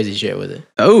fucking crazy shit with it.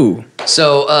 Oh.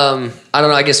 So I don't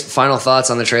know. I guess final thoughts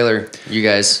on the trailer, you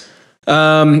guys.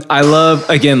 I love,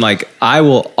 again, like I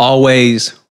will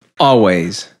always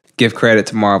give credit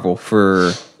to Marvel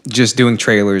for just doing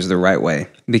trailers the right way,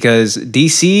 because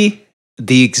DC,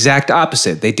 the exact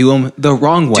opposite. They do them the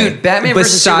wrong way. Dude, Batman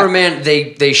versus Superman,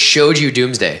 they showed you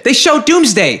Doomsday. They show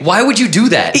Doomsday. Why would you do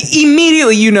that?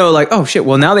 Immediately, you know, like, oh shit,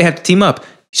 well now they have to team up.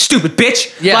 Stupid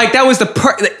bitch. Yeah. Like that was the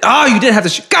you didn't have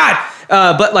to God.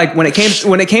 But like when it came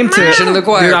to Preaching to the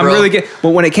choir, dude, I'm bro. really good. But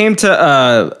when it came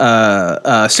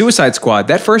to Suicide Squad,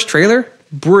 that first trailer,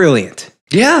 brilliant.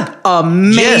 Yeah.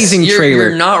 Amazing Yes, trailer.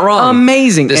 You're not wrong.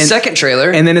 Amazing. The second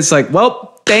trailer. And then it's like,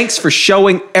 well, thanks for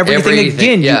showing everything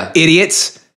again, yeah. you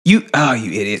idiots. You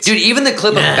idiots. Dude, even the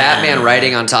clip of Batman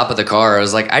riding on top of the car, I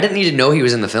was like, I didn't need to know he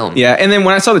was in the film. Yeah, and then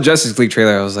when I saw the Justice League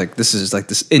trailer, I was like, this is like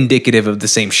this indicative of the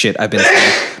same shit I've been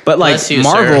saying. But like Bless you,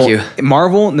 Marvel, sir.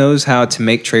 Marvel knows how to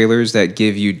make trailers that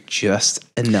give you just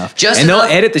enough. Just and enough.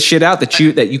 they'll edit the shit out that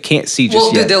you can't see just Well,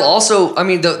 yet. dude, they'll also, I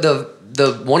mean, the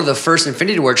one of the first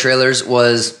Infinity War trailers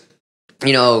was,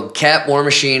 you know, Cap, War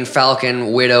Machine,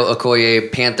 Falcon, Widow,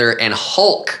 Okoye, Panther, and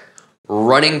Hulk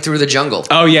running through the jungle.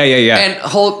 Oh yeah. And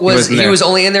Hulk was wasn't he there. was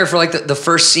only in there for like the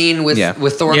first scene with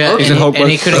Thor and Yeah, Loki. He's in Hulk and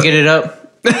he was- couldn't get it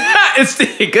up.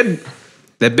 He couldn't.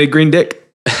 That big green dick.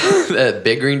 That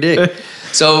big green dick.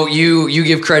 So you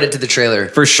give credit to the trailer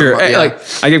For sure. Yeah. Like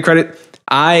I give credit.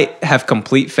 I have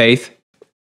complete faith.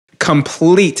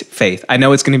 I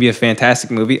know it's going to be a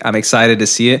fantastic movie. I'm excited to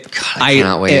see it. I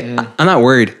cannot wait. I'm not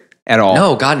worried at all.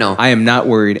 No, God no. I am not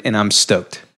worried, and I'm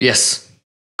stoked. Yes.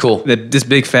 Cool. This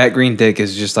big fat green dick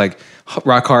is just like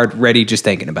rock hard, ready, just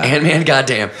thinking about it. Ant-Man,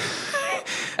 goddamn.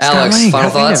 Alex, Lang, final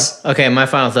how do you thoughts? Okay, my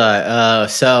final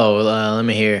thought. Let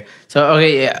me hear. So,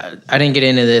 okay, yeah, I didn't get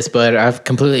into this, but I've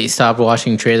completely stopped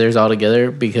watching trailers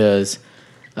altogether because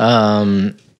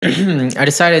I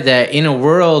decided that in a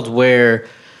world where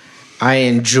I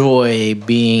enjoy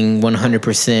being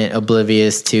 100%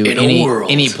 oblivious to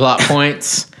any plot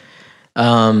points,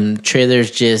 trailers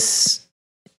just,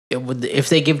 if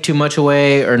they give too much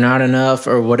away or not enough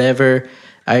or whatever,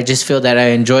 I just feel that I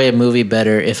enjoy a movie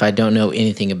better if I don't know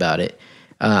anything about it.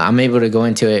 I'm able to go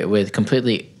into it with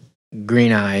completely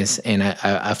green eyes, and I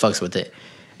fucks with it.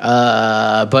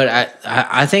 But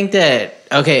I think that,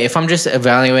 okay, if I'm just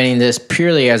evaluating this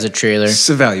purely as a trailer, Just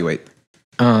evaluate.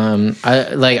 I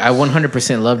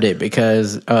 100% loved it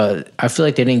because I feel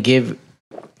like they didn't give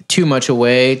too much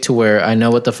away to where I know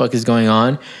what the fuck is going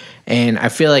on. And I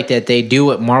feel like that they do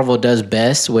what Marvel does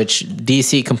best, which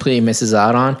DC completely misses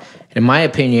out on. In my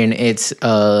opinion, it's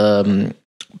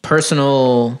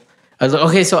personal.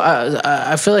 Okay, so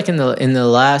I feel like in the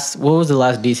last, what was the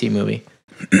last DC movie?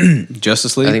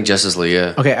 Justice League. I think Justice League,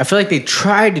 yeah. Okay, I feel like they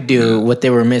tried to do what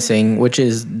they were missing, which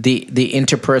is the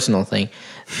interpersonal thing.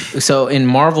 So in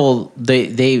Marvel,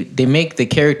 they make the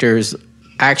characters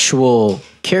actual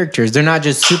characters. They're not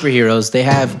just superheroes. They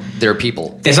have They're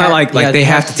people. It's not like they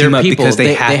have to team up because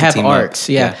they have to team up. arcs.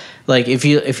 Yeah. Like if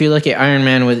you look at Iron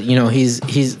Man with, you know, he's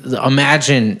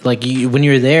imagine like when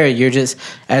you're there, you're just,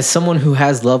 as someone who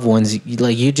has loved ones,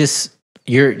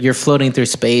 you're floating through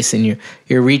space and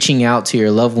you're reaching out to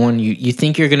your loved one. You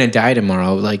think you're gonna die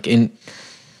tomorrow, like in,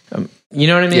 you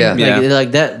know what I mean? Yeah.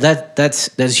 Like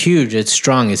that's huge. It's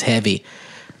strong. It's heavy.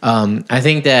 I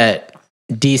think that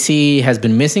DC has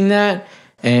been missing that,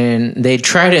 and they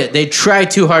try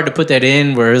too hard to put that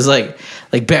in. Where it's like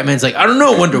Batman's like, I don't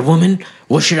know, Wonder Woman,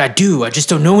 what should I do? I just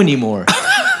don't know anymore.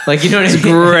 Like, you know what I mean?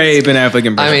 Great Ben Affleck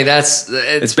impression. I mean,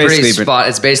 it's pretty basically- spot.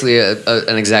 It's basically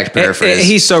an exact paraphrase.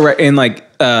 He's so right. And like,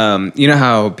 you know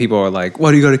how people are like,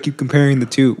 why do you got to keep comparing the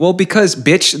two? Well, because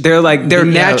bitch, they're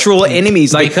natural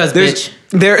enemies. Like, because they're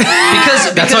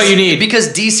because That's all you need.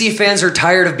 Because DC fans are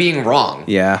tired of being wrong.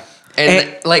 yeah.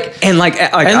 And like And look,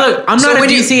 I'm so not a when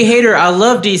DC hater. I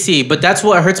love DC, but that's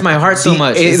what hurts my heart so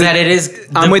much. Is that it is?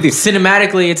 I'm with you.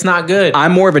 Cinematically, it's not good.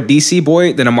 I'm more of a DC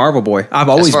boy than a Marvel boy. I've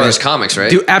always as far been. as comics, right?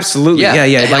 Dude, absolutely. Yeah.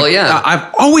 Yeah. Hell Like, yeah.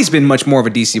 I've always been much more of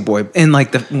a DC boy, and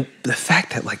like the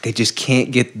fact that like they just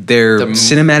can't get their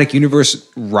cinematic universe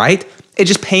right. It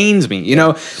just pains me, you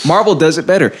know. Marvel does it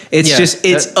better.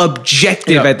 It's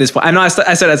objective at this point. I know I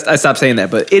stopped saying that,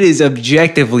 but it is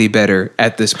objectively better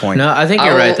at this point. No, I think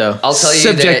you're right though. I'll tell you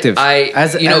Subjective.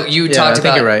 that you talked I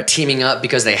think you're about right. teaming up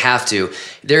because they have to.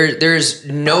 There's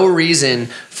no reason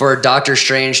for Doctor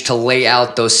Strange to lay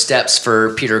out those steps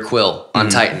for Peter Quill on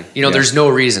Titan. You know, there's no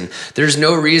reason. There's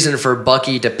no reason for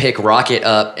Bucky to pick Rocket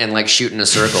up and like shoot in a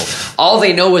circle. All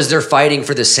they know is they're fighting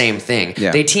for the same thing.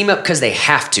 Yeah. They team up because they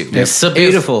have to. It's so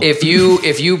beautiful. If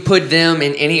you put them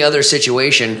in any other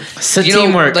situation, It's a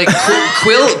teamwork. Like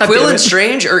Quill and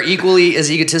Strange are equally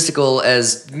as egotistical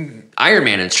as Iron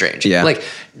Man and Strange. Yeah. Like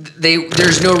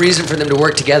there's no reason for them to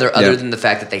work together other than the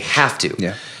fact that they have to.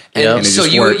 Yeah. And And it so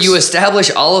just you works.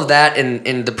 establish all of that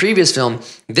in the previous film.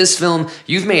 This film,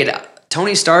 you've made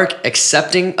Tony Stark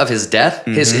accepting of his death,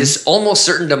 his almost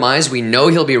certain demise. We know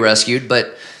he'll be rescued,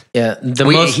 but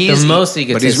the he's most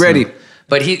egotistical. But he's ready.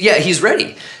 But he's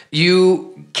ready.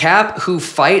 You Cap, who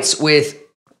fights with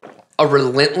a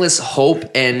relentless hope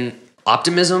and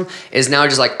optimism, is now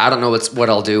just like, I don't know what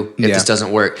I'll do if this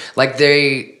doesn't work. Like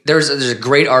there's a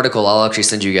great article I'll actually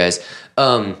send you guys.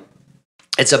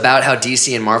 It's about how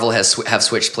DC and Marvel have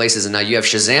switched places, and now you have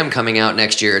Shazam coming out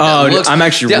next year. I'm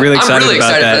actually really excited for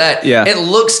that. Yeah, it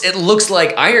looks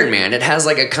like Iron Man. It has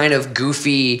like a kind of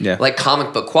goofy, like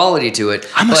comic book quality to it.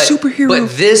 I'm a superhero. But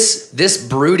this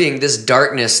brooding, this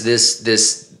darkness,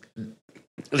 this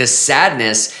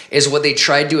sadness is what they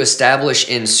tried to establish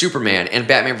in Superman and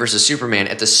Batman versus Superman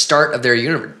at the start of their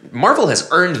universe. Marvel has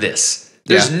earned this.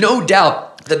 There's no doubt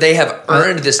that they have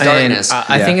earned this darkness.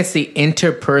 I think it's the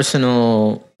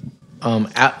interpersonal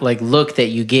look that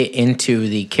you get into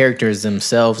the characters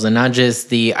themselves, and not just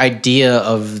the idea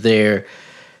of their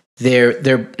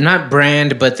not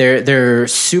brand, but their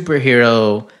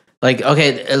superhero. Like,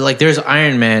 okay, like there's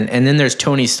Iron Man, and then there's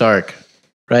Tony Stark,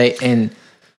 right? And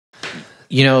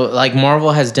you know, like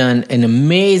Marvel has done an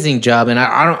amazing job, and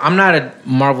I'm not a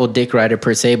Marvel dick rider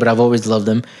per se, but I've always loved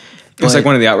them. It's like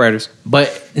one of the Outriders.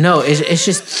 But no, it's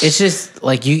just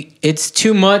like it's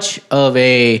too much of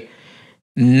a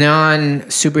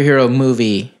non-superhero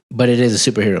movie, but it is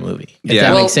a superhero movie. If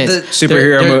that makes sense.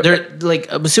 They're like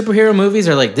superhero movies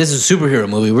are like, this is a superhero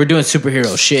movie. We're doing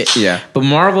superhero shit. Yeah. But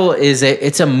Marvel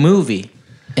it's a movie,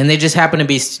 and they just happen to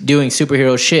be doing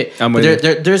superhero shit. I'm with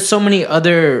you. There's so many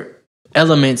other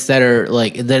elements that are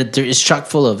like that it's chock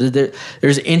full of.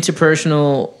 There's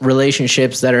interpersonal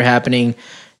relationships that are happening.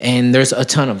 And there's a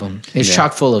ton of them. It's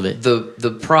chock full of it.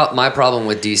 My problem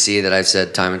with DC that I've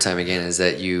said time and time again is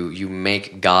that you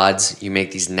make gods, you make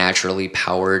these naturally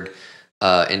powered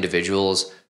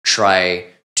individuals try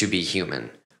to be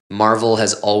human. Marvel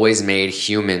has always made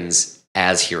humans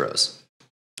as heroes.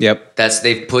 Yep.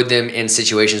 They've put them in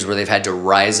situations where they've had to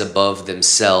rise above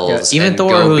themselves. Even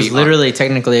Thor, who's literally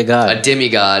technically a god, a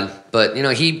demigod. But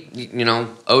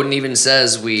Odin even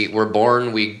says we're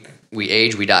born, we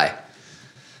age, we die.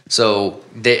 So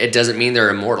it doesn't mean they're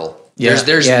immortal. Yeah.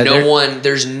 There's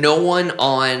no one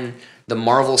on the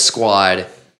Marvel squad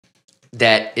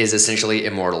that is essentially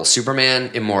immortal.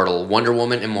 Superman, immortal. Wonder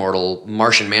Woman, immortal.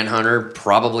 Martian Manhunter,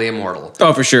 probably immortal.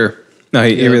 Oh, for sure. No,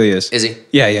 he really is. Is he?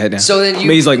 Yeah. No. So then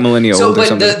he's like millennial old or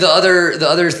something. But the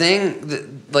other thing,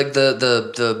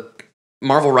 the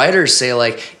Marvel writers say,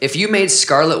 like, if you made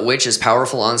Scarlet Witch as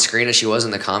powerful on screen as she was in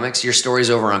the comics, your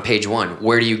story's over on page 1.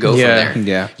 Where do you go from there?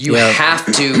 Yeah. You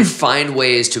have to find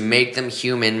ways to make them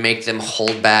human, make them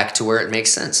hold back to where it makes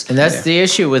sense. And that's the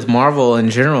issue with Marvel in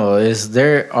general, is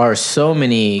there are so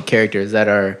many characters that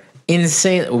are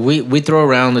insane. We throw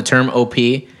around the term OP.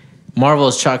 Marvel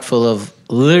is chock full of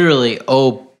literally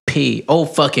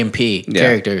fucking P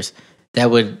characters that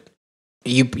would...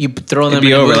 You throw them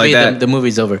in a movie, like that. The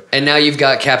movie's over. And now you've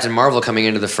got Captain Marvel coming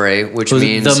into the fray, which Who's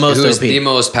means who's the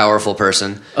most powerful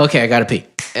person. Okay, I gotta pee.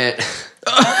 And,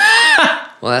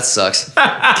 well, that sucks.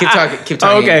 Keep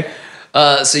talking. Okay.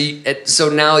 So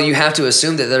now you have to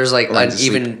assume that there's like an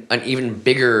even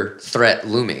bigger threat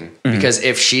looming, because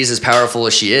if she's as powerful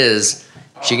as she is,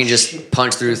 she can just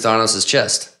punch through Thanos'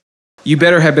 chest. You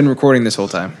better have been recording this whole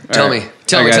time. Tell me.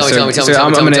 The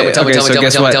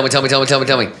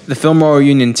Film Moral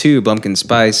Union 2 Blumpkin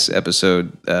Spice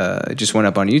episode just went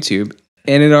up on YouTube,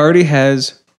 and it already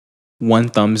has 1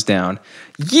 thumbs down.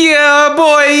 Yeah,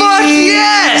 boy! Fuck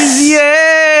yes!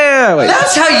 Yeah! Wait.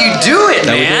 That's how you do it,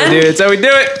 man! That's how we do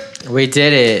it! We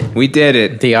did it. We did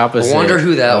it. The opposite. I wonder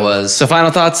who that was. So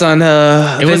final thoughts on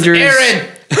It was Avengers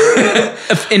Aaron.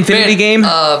 Infinity Game?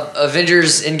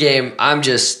 Avengers Endgame.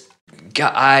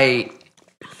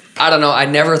 I don't know. I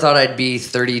never thought I'd be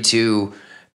 32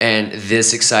 and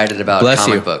this excited about Bless a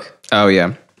comic you. book. Oh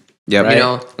yeah. Yep. You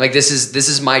know, like this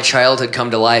is my childhood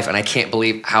come to life, and I can't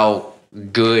believe how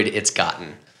good it's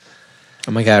gotten.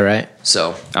 Oh my god! Right.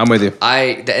 So I'm with you.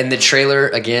 And the trailer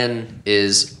again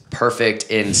is perfect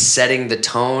in setting the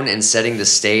tone and setting the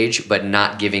stage, but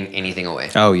not giving anything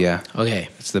away. Oh yeah. Okay.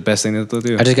 It's the best thing that they'll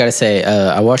do. I just gotta say,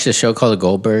 I watched a show called The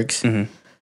Goldbergs, Mm-hmm.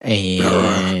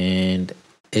 and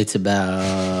it's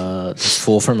about this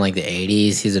fool from like the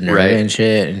 '80s. He's a nerd Right. and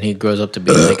shit, and he grows up to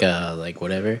be like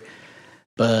whatever.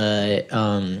 But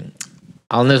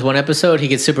on this one episode, he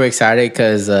gets super excited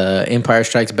because Empire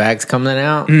Strikes Back's coming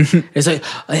out. It's like,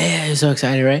 oh yeah, he's so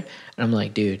excited, right? And I'm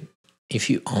like, dude, if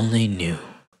you only knew.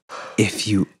 If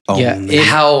you Yeah, only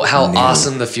How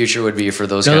awesome the future would be for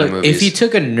those kind of movies. if you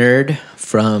took a nerd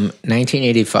from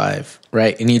 1985,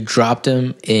 right, and you dropped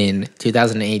him in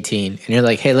 2018, and you're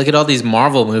like, hey, look at all these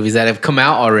Marvel movies that have come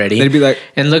out already. They'd be like-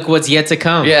 and look what's yet to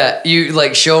come. Yeah, you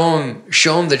like show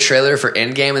them the trailer for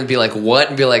Endgame and be like, "What?"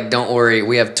 And be like, "Don't worry,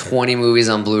 we have 20 movies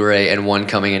on Blu-ray and one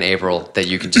coming in April that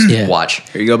you can just Yeah. watch."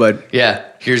 Here you go, bud. Yeah,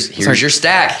 here's like- your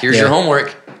stack. Here's Yeah. your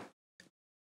homework.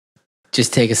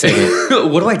 Just take a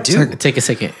second. What do I do? Take a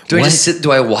second. Do I What? just sit?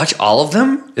 Do I watch all of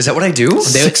them? Is that what I do?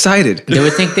 They excited. They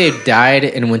would think they died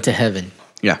and went to heaven,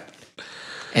 Yeah.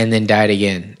 and then died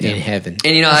again in heaven.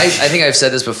 And you know, I think I've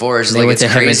said this before. It's just They like went it's to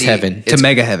heaven's crazy. heaven. To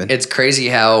mega heaven. It's crazy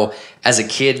how, as a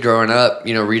kid growing up,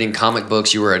 you know, reading comic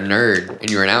books, you were a nerd and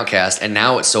you were an outcast, and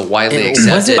now it's so widely Was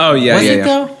accepted. it? Oh, yeah, Was yeah, it yeah.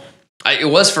 though? It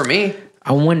was for me.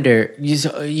 I wonder.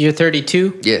 You're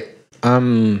 32. Yeah.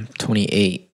 I'm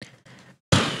 28.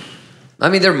 I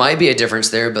mean, there might be a difference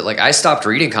there, but like I stopped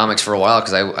reading comics for a while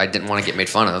because I didn't want to get made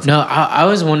fun of. No, I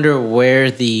always wonder where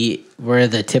the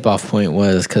tip off point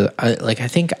was, because I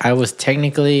think I was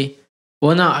technically,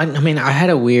 well, no, I mean I had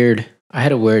a weird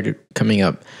coming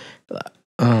up.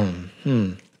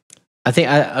 I think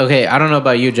I don't know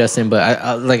about you, Justin, but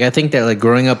I think that like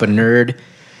growing up a nerd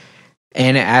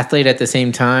and an athlete at the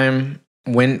same time,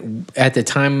 when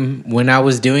I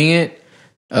was doing it,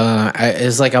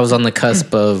 it's like I was on the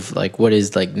cusp of like what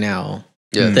is like now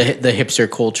the hipster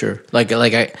culture. Like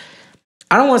I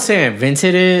don't want to say I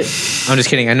invented it. I'm just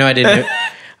kidding. I know I didn't.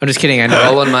 I'm just kidding. I know.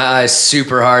 Rolling my eyes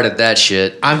super hard at that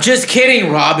shit. I'm just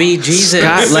kidding, Robbie. Jesus.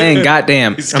 Scott Lang,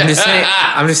 goddamn.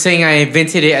 I'm just saying I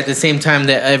invented it at the same time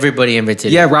that everybody invented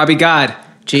it. Yeah, Robbie God.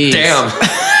 Jeez. Damn.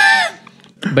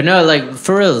 But no, like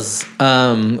for reals.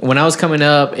 When I was coming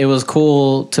up, it was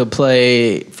cool to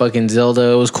play fucking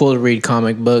Zelda. It was cool to read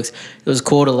comic books. It was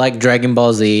cool to like Dragon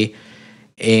Ball Z,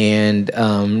 and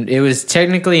it was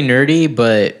technically nerdy.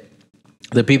 But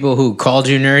the people who called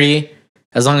you nerdy,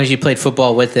 as long as you played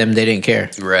football with them, they didn't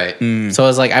care. Right. So I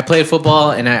was like, I played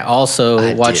football, and I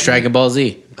also watched didn't. Dragon Ball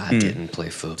Z. I didn't play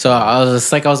football. So I was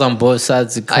just like, I was on both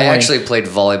sides of the coin. I actually played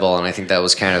volleyball, and I think that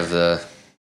was kind of the.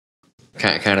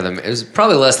 It was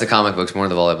probably less the comic books, more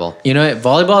the volleyball. You know what?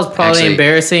 Volleyball is probably Actually-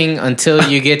 embarrassing until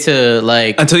you get to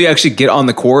like. Until you actually get on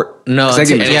the court. No, 'Cause that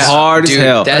until- game is yeah. hard Dude, as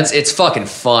hell. it's fucking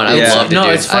fun. I Yeah. loved it, No,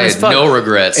 dude. it's fun I as had fuck. no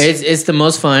regrets. It's the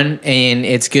most fun, and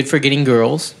it's good for getting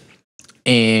girls.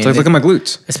 And It's like, look at my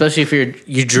glutes. especially if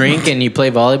you drink and you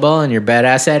play volleyball and you're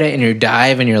badass at it and you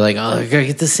dive and you're like, oh, I gotta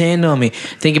get the sand on me.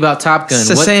 Think about Top Gun. It's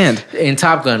the sand. In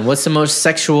Top Gun, what's the most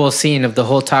sexual scene of the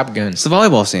whole Top Gun? It's the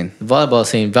volleyball scene. The volleyball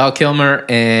scene. Val Kilmer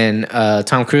and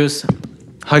Tom Cruise.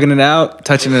 Hugging it out,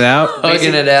 touching it out,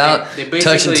 Hugging it out, They basically-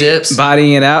 touching tips.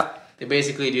 bodying it out. They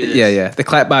basically do this. Yeah, yeah. They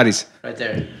clap bodies. Right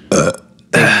there.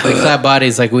 They clap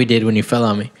bodies like we did when you fell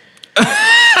on me.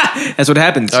 That's what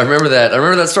happens. I remember that. I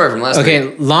remember that story from last week.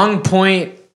 Okay, long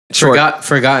point. Short.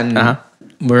 Forgotten. Uh-huh.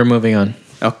 We're moving on.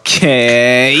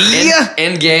 Okay. Yeah.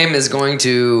 Endgame is going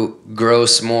to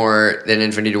gross more than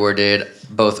Infinity War did,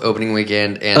 both opening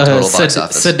weekend and total box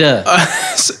office. Sada.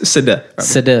 Sada.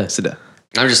 Sada. Sada.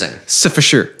 I'm just saying. So for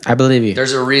sure. I believe you.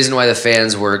 There's a reason why the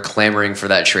fans were clamoring for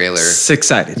that trailer. So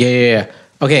excited. Yeah.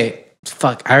 Okay.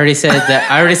 Fuck. I already said that.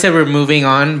 I already said we're moving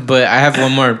on, but I have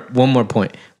one more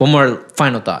point. One more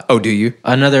final thought. Oh, do you?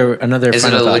 Another Is it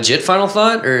final a thought. legit final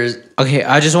thought, or is, Okay,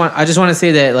 I just want to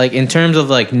say that like in terms of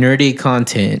like nerdy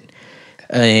content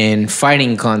and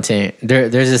fighting content,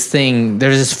 there's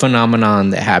this phenomenon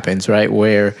that happens, right?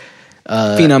 Where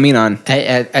Phenomenon.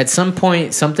 at some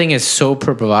point something is so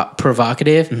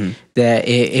provocative that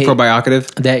it Probiocative.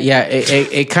 that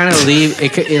it kind of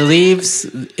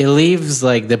leaves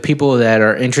like the people that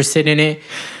are interested in it,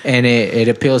 and it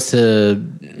appeals to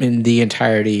the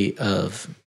entirety of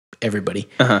everybody.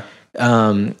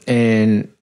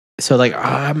 And so like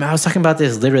I was talking about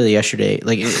this literally yesterday.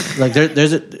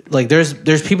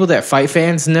 There's people that fight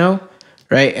fans know,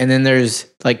 right? And then there's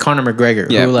like Conor McGregor,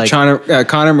 Yeah, who like Conor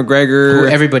McGregor, who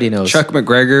everybody knows. Chuck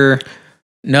McGregor.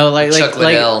 No, like Chuck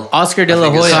Liddell. Oscar De La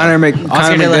Hoya. Conor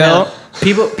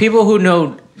McGregor. People who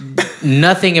know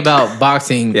nothing about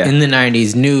boxing in the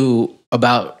 90s knew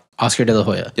about Oscar De La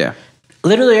Hoya. Yeah.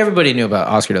 Literally everybody knew about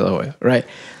Oscar De La Hoya, right?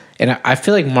 And I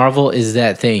feel like Marvel is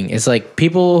that thing. It's like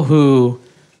people who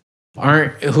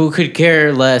could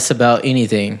care less about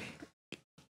anything.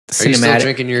 Are you still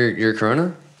drinking your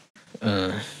Corona?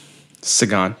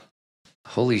 Sagan.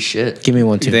 Holy shit. Give me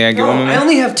one too. You think I get one? I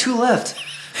only have 2 left.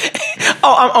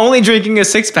 Oh, I'm only drinking a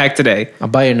 6-pack today. I'll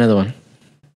buy you another one.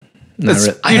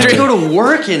 I have to go to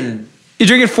work and... You're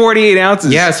drinking 48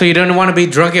 ounces. Yeah, so you don't want to be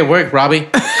drunk at work, Robbie.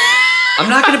 I'm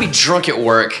not going to be drunk at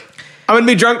work. I'm going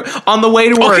to be drunk on the way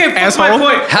to work, Okay, asshole.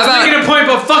 my point. How about- making a point,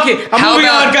 but fuck it. I'm moving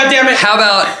on, goddammit. How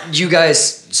about you guys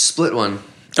split one?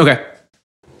 Okay.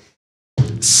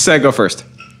 Go first.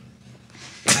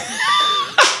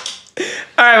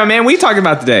 All right, my man. What are you talking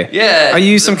about today? Yeah. Are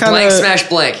you some kind blank of... smash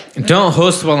blank? Don't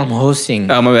host while I'm hosting.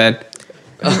 Oh, my bad.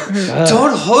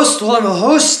 Don't host while I'm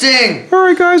hosting. All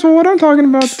right, guys. Well, what I'm talking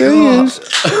about today is...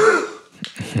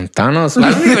 Thanos.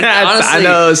 I don't even, honestly,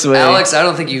 Thanos, wait. Alex, I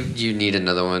don't think you need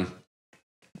another one.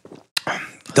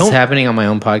 It's happening on my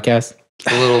own podcast.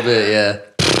 A little bit, yeah.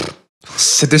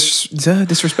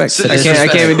 Disrespect. So I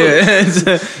can't even do it.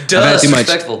 I've had too much.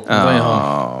 Disrespectful. I'm going home.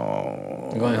 Oh.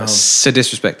 I'm going home. So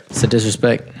disrespect. It's a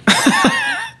disrespect.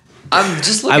 I'm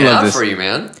just looking love out this. for you,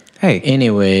 man. Hey.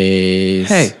 Anyways.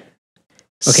 Hey.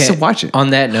 Okay. So watch it. On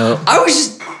that note, I was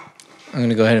just... I'm going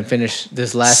to go ahead and finish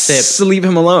this last sip. So leave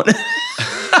him alone.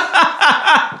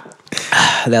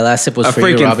 That last sip was A for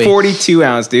you, freaking Robbie. 42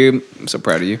 ounce, dude. I'm so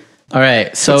proud of you. All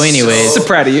right. So anyways, So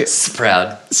proud of you. So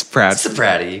proud. So proud. So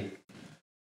proud of you.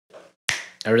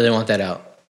 I really want that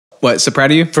out. What? So proud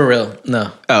of you? For real.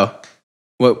 No. Oh.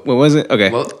 What was it?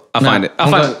 Okay. Well, I'll no, find it.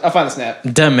 I'll find the snap.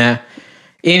 Done, man. I'm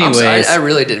Anyways. sorry, I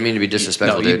really didn't mean to be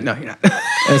disrespectful, dude. No, you're not.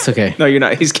 It's okay. No, you're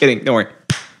not. He's kidding. Don't worry.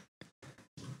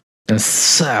 I'm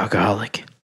so alcoholic.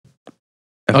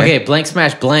 Okay, blank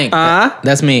smash blank.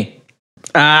 That's me.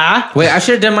 Wait, I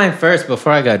should have done mine first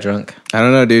before I got drunk. I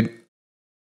don't know, dude.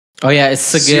 Oh yeah, it's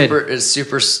so good.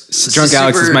 Drunk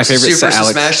Alex is my favorite. Super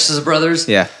Alex. Smash Brothers.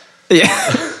 Yeah.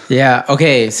 Yeah. Yeah.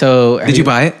 Okay. So Did you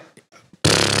buy it?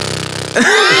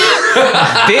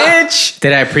 Bitch.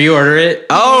 Did I pre-order it?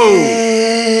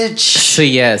 Oh. So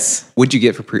yes. What'd you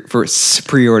get for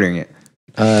pre-ordering it?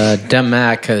 Dumb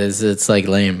Mac because it's like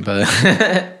lame, but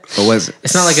What was it?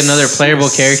 it's not like another playable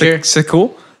character. So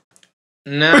cool.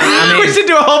 No, I We mean, should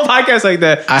do a whole podcast like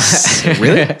that.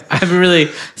 Really? I haven't really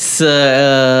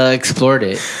explored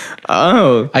it.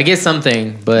 Oh. I get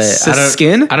something, but I don't.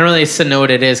 Skin? I don't really know what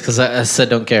it is because I said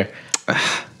don't care.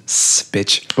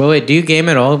 Bitch. Well, wait, do you game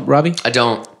at all, Robbie? I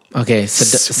don't. Okay,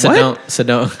 so What? don't. So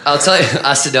don't. I'll tell you.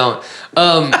 I still don't.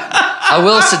 I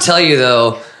will also tell you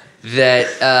though that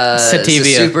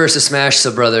Sativia. Super Smash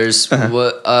Brothers for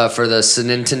the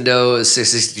Nintendo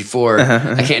 664.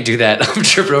 I can't do that. I'm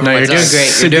tripping over No, my you're tongue. doing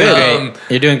great. You're doing great.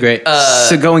 You're doing great.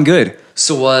 So going good.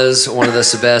 So was one of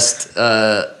the best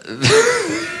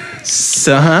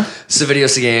So huh? so video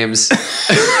games.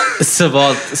 So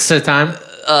time.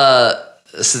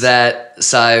 So that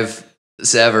Sive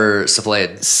ever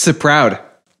played. So proud.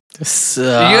 So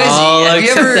Have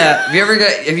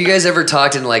you guys ever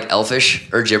talked in like Elfish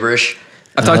or gibberish?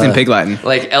 I talked in Pig Latin.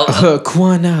 Like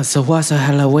Kwana, so what's a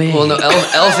Halloween? well, no,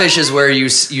 Elfish is where you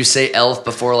say elf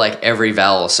before like every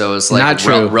vowel, so it's like Not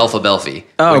true. Relfa-Belfi.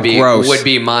 Oh, gross. Would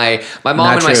be my mom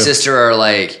Not and my true. sister are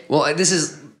like, well, this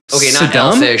is okay, not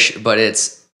Saddam? Elfish, but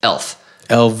it's elf.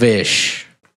 Elvish.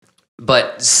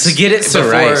 But So get it so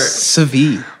right.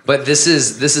 Savi. But this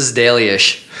is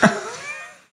daily-ish.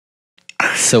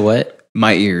 So what?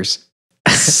 My ears.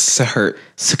 So hurt.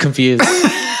 So confused. All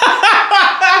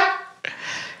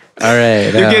right.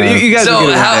 You guys are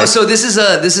good at that. So this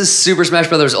is Super Smash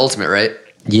Brothers Ultimate, right?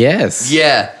 Yes.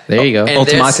 Yeah. There you go. And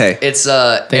Ultimate. It's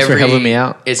Thanks for helping me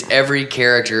out. It's every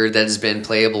character that has been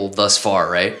playable thus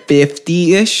far, right?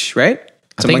 50-ish, right?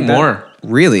 I think like that? more.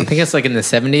 Really? I think it's like in the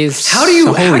 70s. How do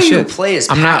you Holy shit. play as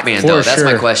I'm not Pac-Man for though? That's my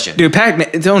sure. question. Dude,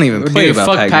 Pac-Man, don't even play Dude, about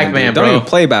fuck Pac-Man. Pac-Man, dude. bro. Don't even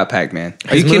play about Pac-Man.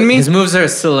 Are you His kidding me? His moves are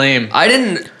so lame. I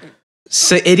didn't.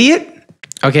 So idiot?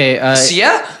 Okay.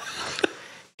 Yeah.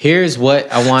 Here's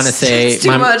what I want to say. It's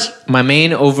too much. My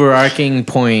main overarching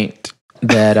point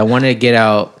that I wanted to get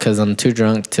out because I'm too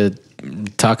drunk to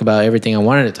talk about everything I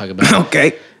wanted to talk about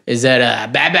Okay. is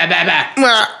that bah, bah, bah,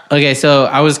 bah. Okay, so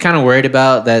I was kind of worried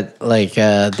about that, like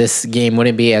this game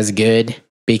wouldn't be as good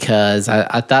because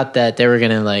I thought that they were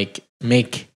gonna like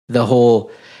make the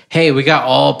whole, hey, we got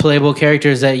all playable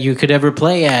characters that you could ever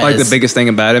play as. Like the biggest thing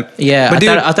about it. Yeah, but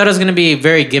I thought it was gonna be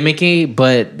very gimmicky,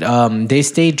 but they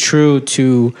stayed true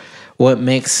to what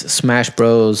makes Smash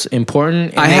Bros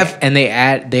important. And they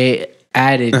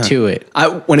added to it.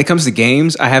 When it comes to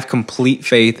games, I have complete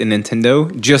faith in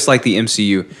Nintendo, just like the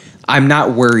MCU. I'm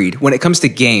not worried when it comes to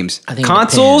games.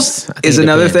 Consoles is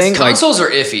another thing. Consoles are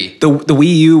iffy. The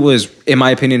Wii U was, in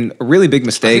my opinion, a really big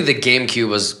mistake. I think the GameCube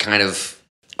was kind of.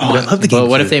 Oh, I love the GameCube. But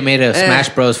what if they made a Smash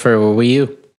Bros for Wii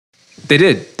U? They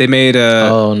did. They made a.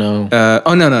 Oh no.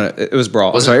 No. It was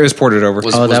Brawl. Sorry, it was ported over.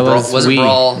 Was Wii,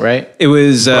 Brawl, right? It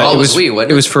was. Brawl was Wii, wasn't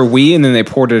it? It was for Wii, and then they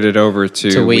ported it over to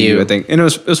Wii U, I think, and it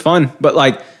was fun. But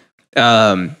like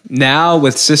now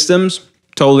with systems,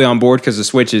 totally on board because the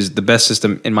Switch is the best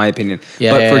system in my opinion.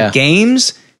 But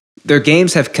games, their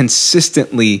games have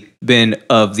consistently been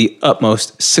of the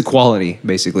utmost quality,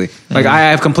 basically. Like I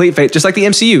have complete faith, just like the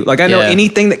MCU. Like I know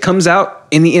anything that comes out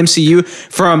in the MCU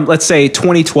from, let's say,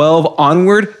 2012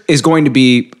 onward is going to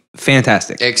be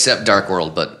fantastic. Except Dark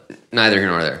World, but neither here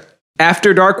nor there.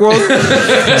 After Dark World,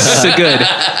 so good.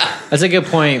 That's a good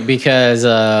point because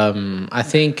I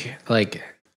think, like,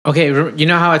 okay, you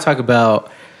know how I talk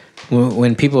about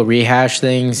when people rehash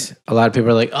things, a lot of people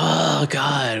are like, "Oh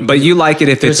God!" But you like it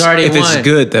if it's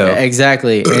good, though.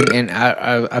 Exactly, and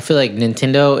I feel like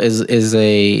Nintendo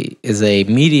is a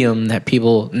medium that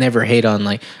people never hate on.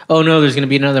 Like, oh no, there's going to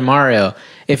be another Mario.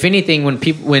 If anything, when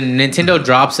Nintendo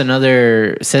drops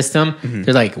another system,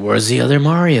 they're like, "Where's the other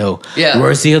Mario? Yeah,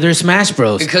 where's the other Smash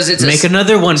Bros? Because it's make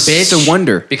another one, bitch." It's a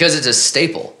wonder because it's a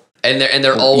staple. And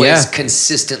they're always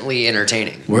consistently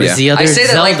entertaining. Where's the other I say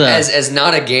that Zelda? like as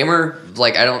not a gamer,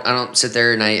 like I don't sit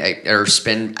there and I or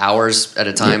spend hours at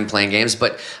a time playing games,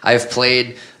 but I've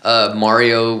played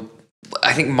Mario.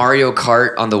 I think Mario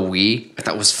Kart on the Wii. I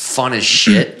thought was fun as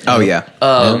shit. Oh yeah.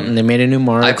 And they made a new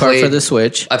Mario Kart for the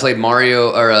Switch. I played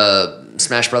Mario or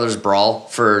Smash Brothers Brawl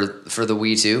for the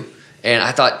Wii too. And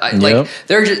I thought, like,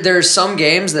 there's some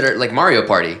games that are like Mario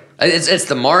Party. It's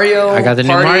the Mario. I got the new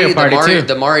Mario Party too.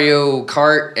 The Mario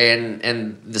Kart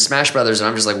and the Smash Brothers, and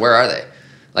I'm just like, where are they?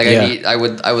 Like, I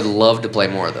would love to play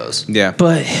more of those. Yeah,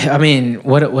 but I mean,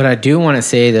 what I do want to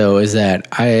say though is that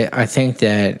I think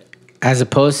that as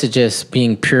opposed to just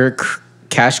being pure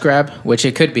cash grab, which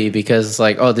it could be because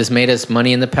like, oh, this made us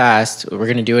money in the past, we're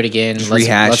gonna do it again.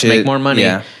 Let's make more money.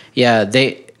 Yeah,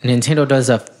 Nintendo does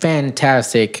a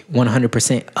fantastic,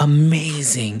 100%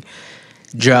 amazing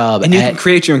job. And you can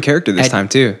create your own character this time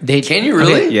too. Can you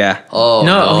really? Okay, yeah. Oh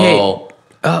no.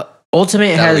 Okay.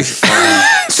 Ultimate has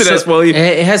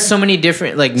it has so many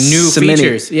different like new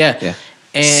features. Yeah.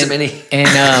 And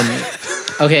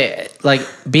okay, like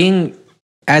being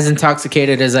as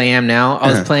intoxicated as I am now, I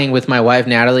was playing with my wife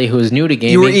Natalie, who is new to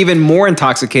gaming. You were even more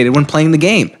intoxicated when playing the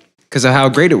game because of how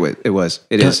great it was.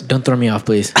 Don't throw me off,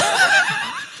 please.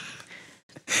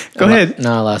 Go ahead.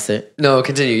 No, I lost it. No,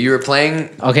 continue. You were playing.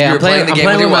 Okay, I'm playing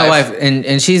with my wife,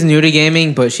 and she's new to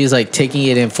gaming, but she's like taking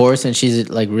it in force, and she's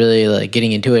like really like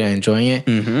getting into it and enjoying it.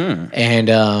 And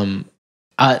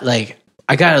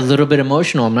I got a little bit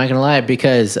emotional. I'm not gonna lie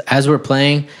because as we're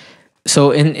playing,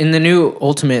 so in the new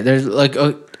Ultimate, there's like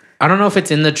I don't know if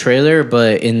it's in the trailer,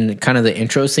 but in kind of the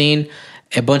intro scene,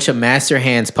 a bunch of master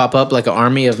hands pop up like an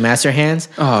army of master hands.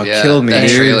 Oh, killed me, dude.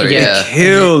 Trailer,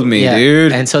 killed me,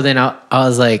 dude. And so then I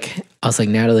was like,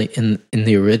 Natalie, in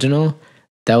the original,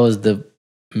 that was the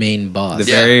main boss.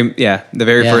 The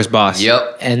very first boss.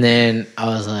 Yep. And then I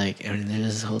was like, and there's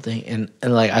this whole thing, and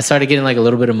like I started getting like a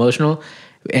little bit emotional,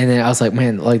 and then I was like,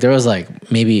 man, like there was like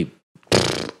maybe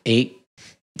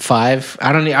 5.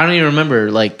 I don't even remember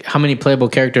like how many playable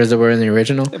characters there were in the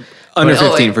original. Under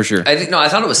 15 for sure. I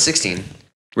thought it was 16.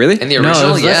 Really? In the original, no,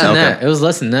 it was less than that. It was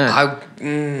less than that.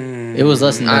 It was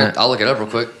less than that. I'll look it up real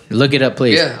quick. Look it up,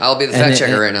 please. Yeah, I'll be the fact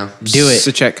checker right now. Do it.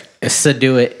 So check. So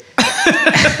do it.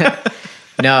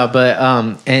 No,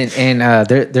 but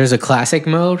there's a classic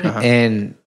mode,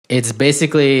 and it's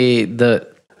basically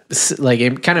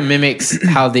it kind of mimics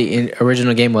how the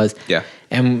original game was. Yeah.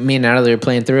 And me and Natalie are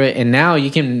playing through it, and now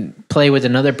you can play with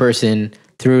another person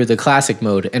through the classic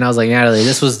mode. And I was like, Natalie,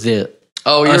 this was the.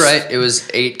 Oh, you're right. It was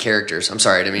 8 characters. I'm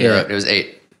sorry, I didn't mean to interrupt. It was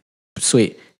 8.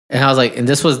 Sweet. And I was like, and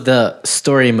this was the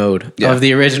story mode of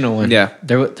the original one. Yeah.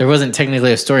 There wasn't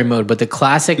technically a story mode, but the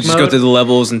classic mode. You just go through the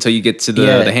levels until you get to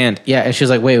the hand. Yeah. And she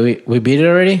was like, wait, we beat it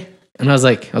already? And I was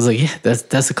like, yeah,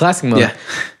 that's the classic mode. Yeah.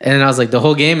 And then I was like, the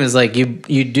whole game is like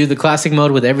you do the classic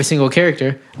mode with every single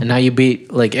character, and now you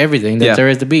beat like everything that there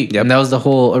is to beat. Yep. And that was the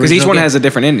whole Because each one game. has a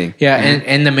different ending. Yeah,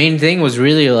 and the main thing was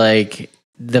really like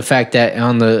the fact that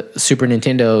on the Super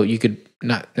Nintendo you could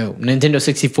Nintendo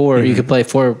 64 you could play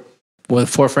with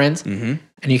four friends, and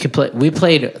you could play. We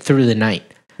played through the night.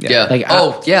 Yeah. Like,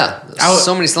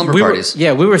 so many slumber parties.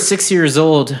 We were 6 years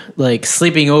old, like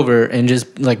sleeping over and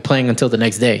just like playing until the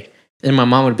next day. And my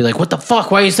mom would be like, "What the fuck?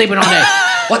 Why are you sleeping all day?"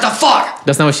 What the fuck?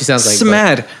 That's not what she sounds like.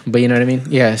 Mad. But you know what I mean?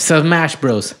 Yeah. Smash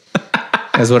Bros.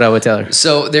 That's what I would tell her.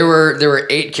 So there were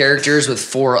 8 characters with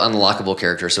 4 unlockable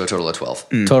characters, so a total of 12.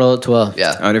 Total of 12.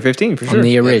 Yeah. Under 15 for sure. On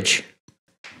the Ridge.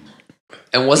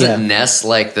 And wasn't Ness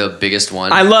like the biggest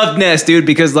one? I loved Ness, dude,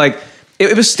 because like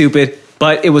it was stupid,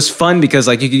 but it was fun because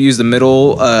like you could use the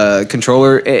middle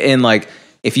controller and like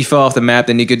if you fell off the map,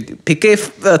 then you could pick a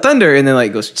thunder and then like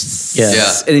it goes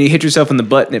and then you hit yourself in the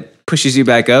butt and it pushes you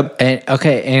back up.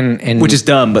 And which is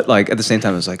dumb, but like at the same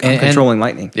time, it's like I'm controlling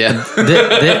lightning. Yeah.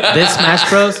 This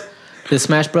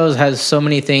Smash Bros has so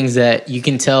many things that you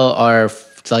can tell are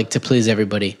like to please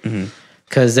everybody.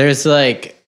 Because there's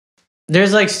like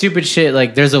stupid shit.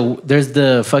 Like there's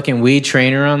the fucking Wii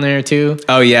trainer on there too.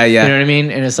 Oh yeah. You know what I mean?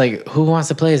 And it's like, who wants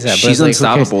to play as that? But She's it's like,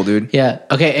 unstoppable, dude. Yeah.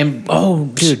 Okay. And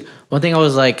dude, one thing I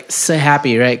was like so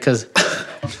happy, right? Because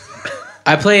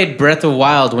I played Breath of the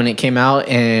Wild when it came out,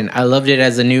 and I loved it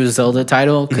as a new Zelda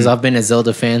title because I've been a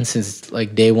Zelda fan since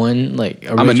like day one. Like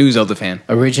I'm a new Zelda fan.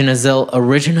 Original Zelda.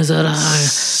 I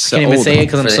can't even say it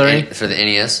because I'm sorry. For the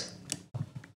NES?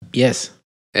 Yes.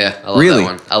 Yeah, I love that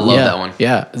one. I love that one.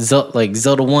 Yeah, like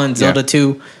Zelda 1, Zelda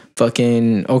 2,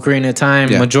 fucking Ocarina of Time,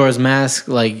 Majora's Mask,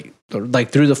 like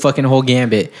through the fucking whole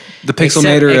gambit. The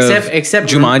Pixelmator except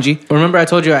Jumanji. Remember I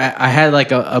told you I had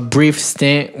like a brief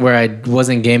stint where I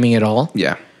wasn't gaming at all?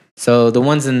 Yeah. So the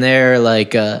ones in there,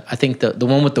 like I think the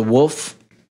one with the wolf.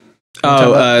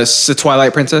 It's the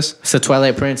Twilight Princess. It's the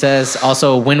Twilight Princess.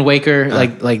 Also Wind Waker.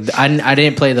 Like I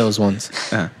didn't play those ones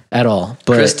at all.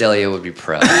 But Chris Delia would be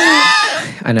proud.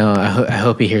 I know. I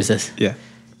hope he hears this. Yeah.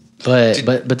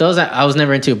 But those I was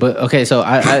never into. But okay, so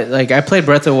I played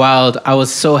Breath of the Wild. I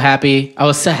was so happy. I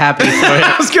was so happy for it.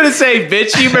 I was gonna say,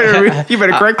 bitch, you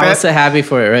better correct that. I was so happy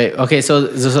for it, right? Okay, so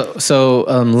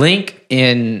Link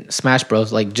in Smash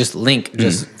Bros, like just Link,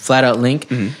 just flat out Link.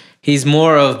 He's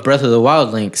more of Breath of the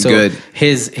Wild Link. So good.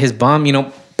 His bomb, he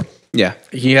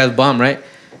has bomb, right?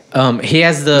 He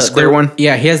has the square one.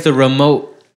 Yeah, he has the remote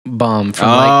bomb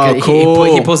from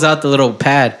cool. He pulls out the little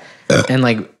pad and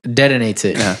like detonates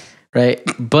it. Yeah. Right.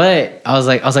 But I was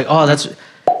like, oh, that's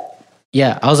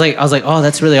oh,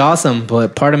 that's really awesome.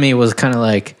 But part of me was kind of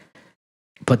like,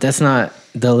 but that's not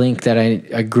the Link that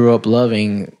I grew up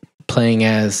loving playing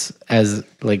as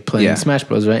like playing Smash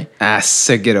Bros, right?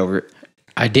 So get over it.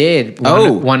 I did.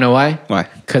 Wanna know why? Why?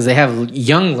 Because they have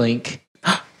Young Link,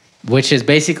 which is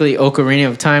basically Ocarina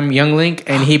of Time Young Link,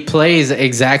 and he plays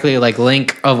exactly like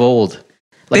Link of old.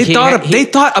 Like they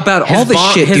thought about all this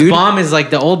shit, dude. His bomb is like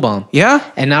the old bomb. Yeah.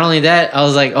 And not only that, I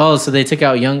was like, oh, so they took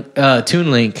out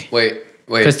Toon Link. Wait.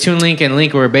 Because Toon Link and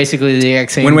Link were basically the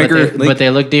exact same, Wind Waker, but they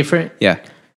look different. Yeah.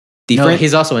 Different? No,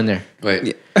 he's also in there.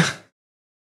 Wait. Yeah.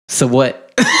 So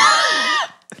what?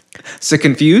 So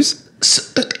confused?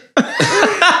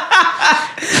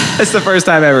 It's the first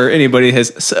time ever anybody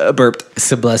has burped.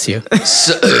 So bless you.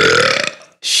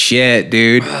 Shit,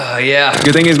 dude. Yeah.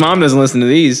 Good thing his mom doesn't listen to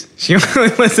these. She only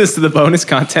listens to the bonus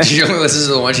content. She only listens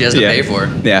to the one she has to pay for.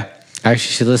 Yeah.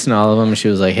 Actually, she listened to all of them and she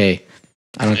was like, hey,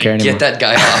 I don't care anymore. Get that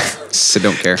guy off. So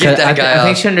don't care. Get that guy off. I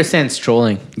think she understands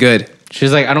trolling. Good.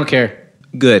 She's like, I don't care.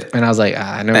 Good. And I was like,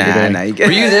 I know what you're doing. Nah, you get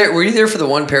Were you there for the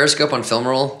one Periscope on Film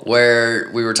Roll where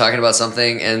we were talking about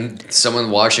something and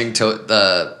someone watching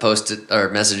posted or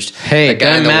messaged, hey,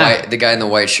 the guy in the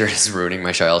white shirt is ruining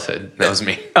my childhood. That was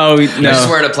me. Oh no! I was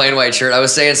wearing a plain white shirt. I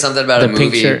was saying something about the a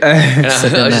movie, shirt. And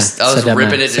I was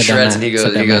ripping it to shreds. And he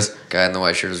goes, guy in the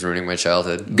white shirt is ruining my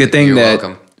childhood. Good thing You're that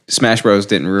welcome. Smash Bros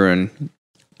didn't ruin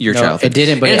your childhood. It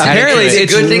didn't, but apparently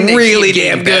it's good thing really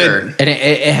damn good. And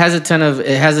it has a ton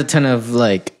of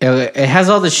like it has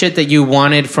all the shit that you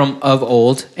wanted of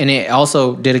old, and it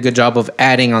also did a good job of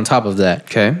adding on top of that.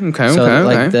 Okay. So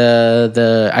like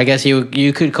the I guess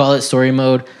you could call it story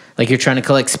mode. Like you're trying to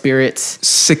collect spirits.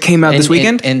 So it came out this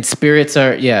weekend, and spirits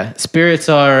are you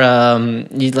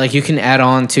can add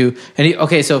on to. And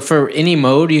okay, so for any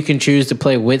mode you can choose to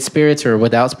play with spirits or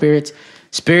without spirits.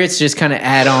 Spirits just kind of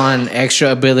add on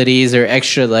extra abilities or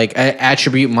extra like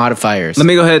attribute modifiers. Let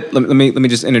me go ahead. Let me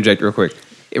just interject real quick.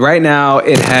 Right now,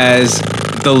 it has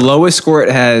the lowest score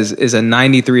it has is a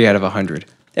 93 out of 100.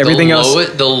 Everything the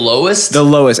lowest. the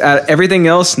lowest. Everything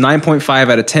else, 9.5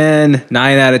 out of 10,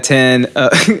 9 out of 10. And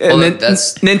then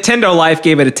that's Nintendo Life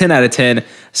gave it a 10 out of 10.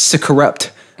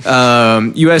 Corrupt.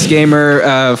 US Gamer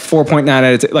 4.9 out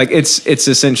of 10. Like it's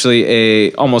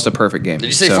essentially almost a perfect game. Did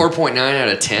you say 4.9 out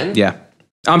of 10? Yeah.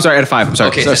 I'm sorry, out of 5. I'm sorry.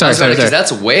 Okay, sorry. Because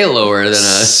that's way lower than a.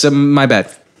 So, my bad.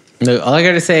 Look, all I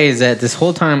gotta say is that this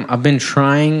whole time I've been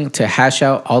trying to hash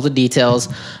out all the details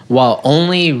while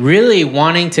only really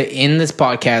wanting to end this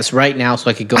podcast right now so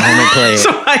I could go home and play it.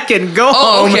 So I can go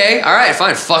Oh, home. okay. All right,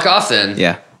 fine. Fuck off then.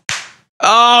 Yeah.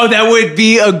 Oh, that would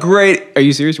be a great. Are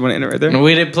you serious? You want to end it right there?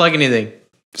 We didn't plug anything.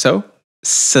 So?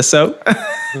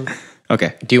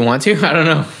 Okay. Do you want to? I don't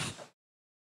know.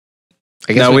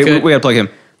 I guess No, we could. gotta plug him.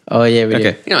 Oh yeah, we Okay.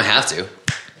 did. You don't have to.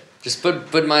 Just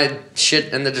put my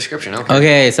shit in the description. Okay.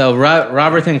 Okay, so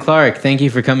Robert and Clark, thank you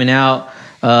for coming out.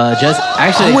 Just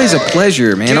actually, Always a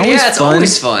pleasure, man. Dude, always it's fun.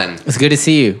 always fun. it's good to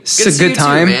see you. It's a good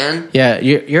time. man. Yeah,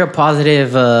 you're a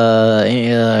positive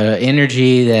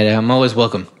energy that I'm always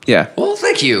welcome. Yeah. Well,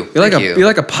 thank you. You're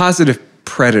like a positive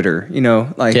predator, you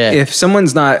know? Like Yeah. if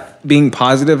someone's not being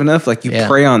positive enough, like you Yeah.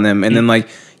 prey on them and then like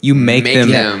you make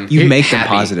them You're make them happy.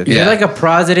 positive. You're Yeah. like a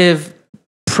positive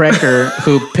precker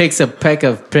who picks a peck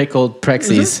of pickled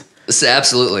Prexies.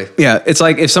 Absolutely. Yeah, it's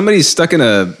like if somebody's stuck in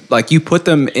you put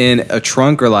them in a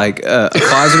trunk or like a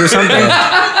closet or something,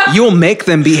 you'll make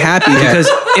them be happy because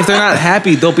if they're not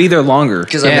happy, they'll be there longer.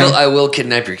 Because Yeah. I will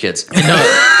kidnap your kids.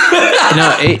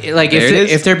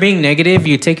 If they're being negative,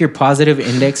 you take your positive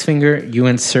index finger, you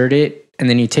insert it, and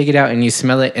then you take it out and you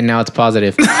smell it, and now it's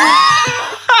positive.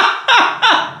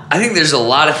 I think there's a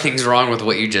lot of things wrong with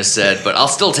what you just said, but I'll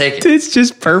still take it. It's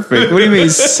just perfect. What do you mean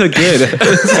it's so good?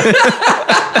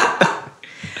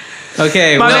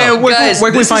 Okay, My well, man, where can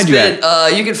we this find has you at?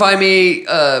 been, you can find me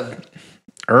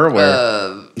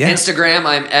Erwin. Yeah. Instagram.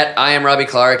 I am Robbie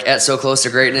Clark at So Close to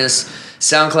Greatness.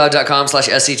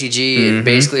 SoundCloud.com/SCTG.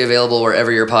 Basically available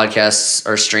wherever your podcasts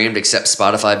are streamed, except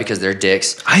Spotify because they're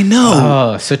dicks. I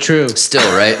know. Oh, so true. Still,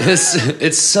 right?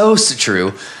 It's so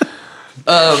true.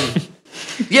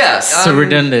 Yeah. So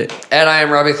redundant. At I am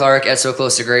Robbie Clark at So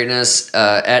Close to Greatness.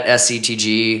 At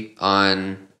SCTG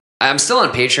on. I'm still on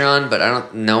Patreon,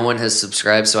 but no one has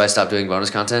subscribed, so I stopped doing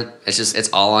bonus content. It's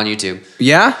all on YouTube.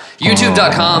 Yeah?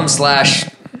 YouTube.com/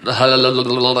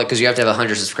 because you have to have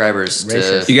 100 subscribers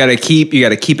to. You gotta keep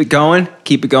it going.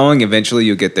 Keep it going. Eventually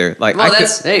you'll get there. Like Well,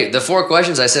 the 4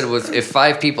 questions I said with if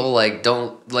 5 people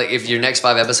if your next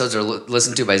 5 episodes are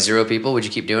listened to by 0 people, would you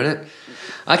keep doing it?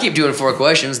 I keep doing 4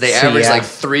 questions. They average yeah.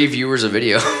 3 viewers a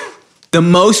video. The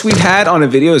most we've had on a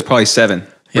video is probably 7.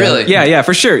 Really? Yeah,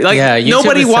 for sure. Like Yeah, YouTube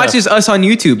nobody is watches us on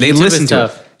YouTube. They YouTube listen is to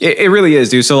tough. it. It really is,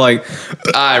 dude. So like,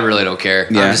 I really don't care.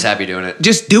 Yeah. I'm just happy doing it.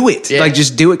 just do it. Yeah. Like,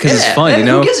 just do it because it's Yeah. fun. Yeah, You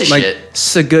who know, gives a like shit?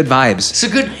 it's a good vibes. It's a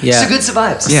good Yeah.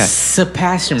 survives. Yeah. It's a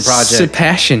passion project. It's a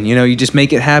passion. You know, you just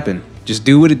make it happen. Just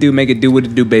do what it do. Make it do what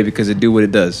it do, baby. Because it do what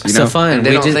it does. You It's know. so fun. And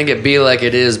they don't think it be like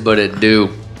it is, but it do.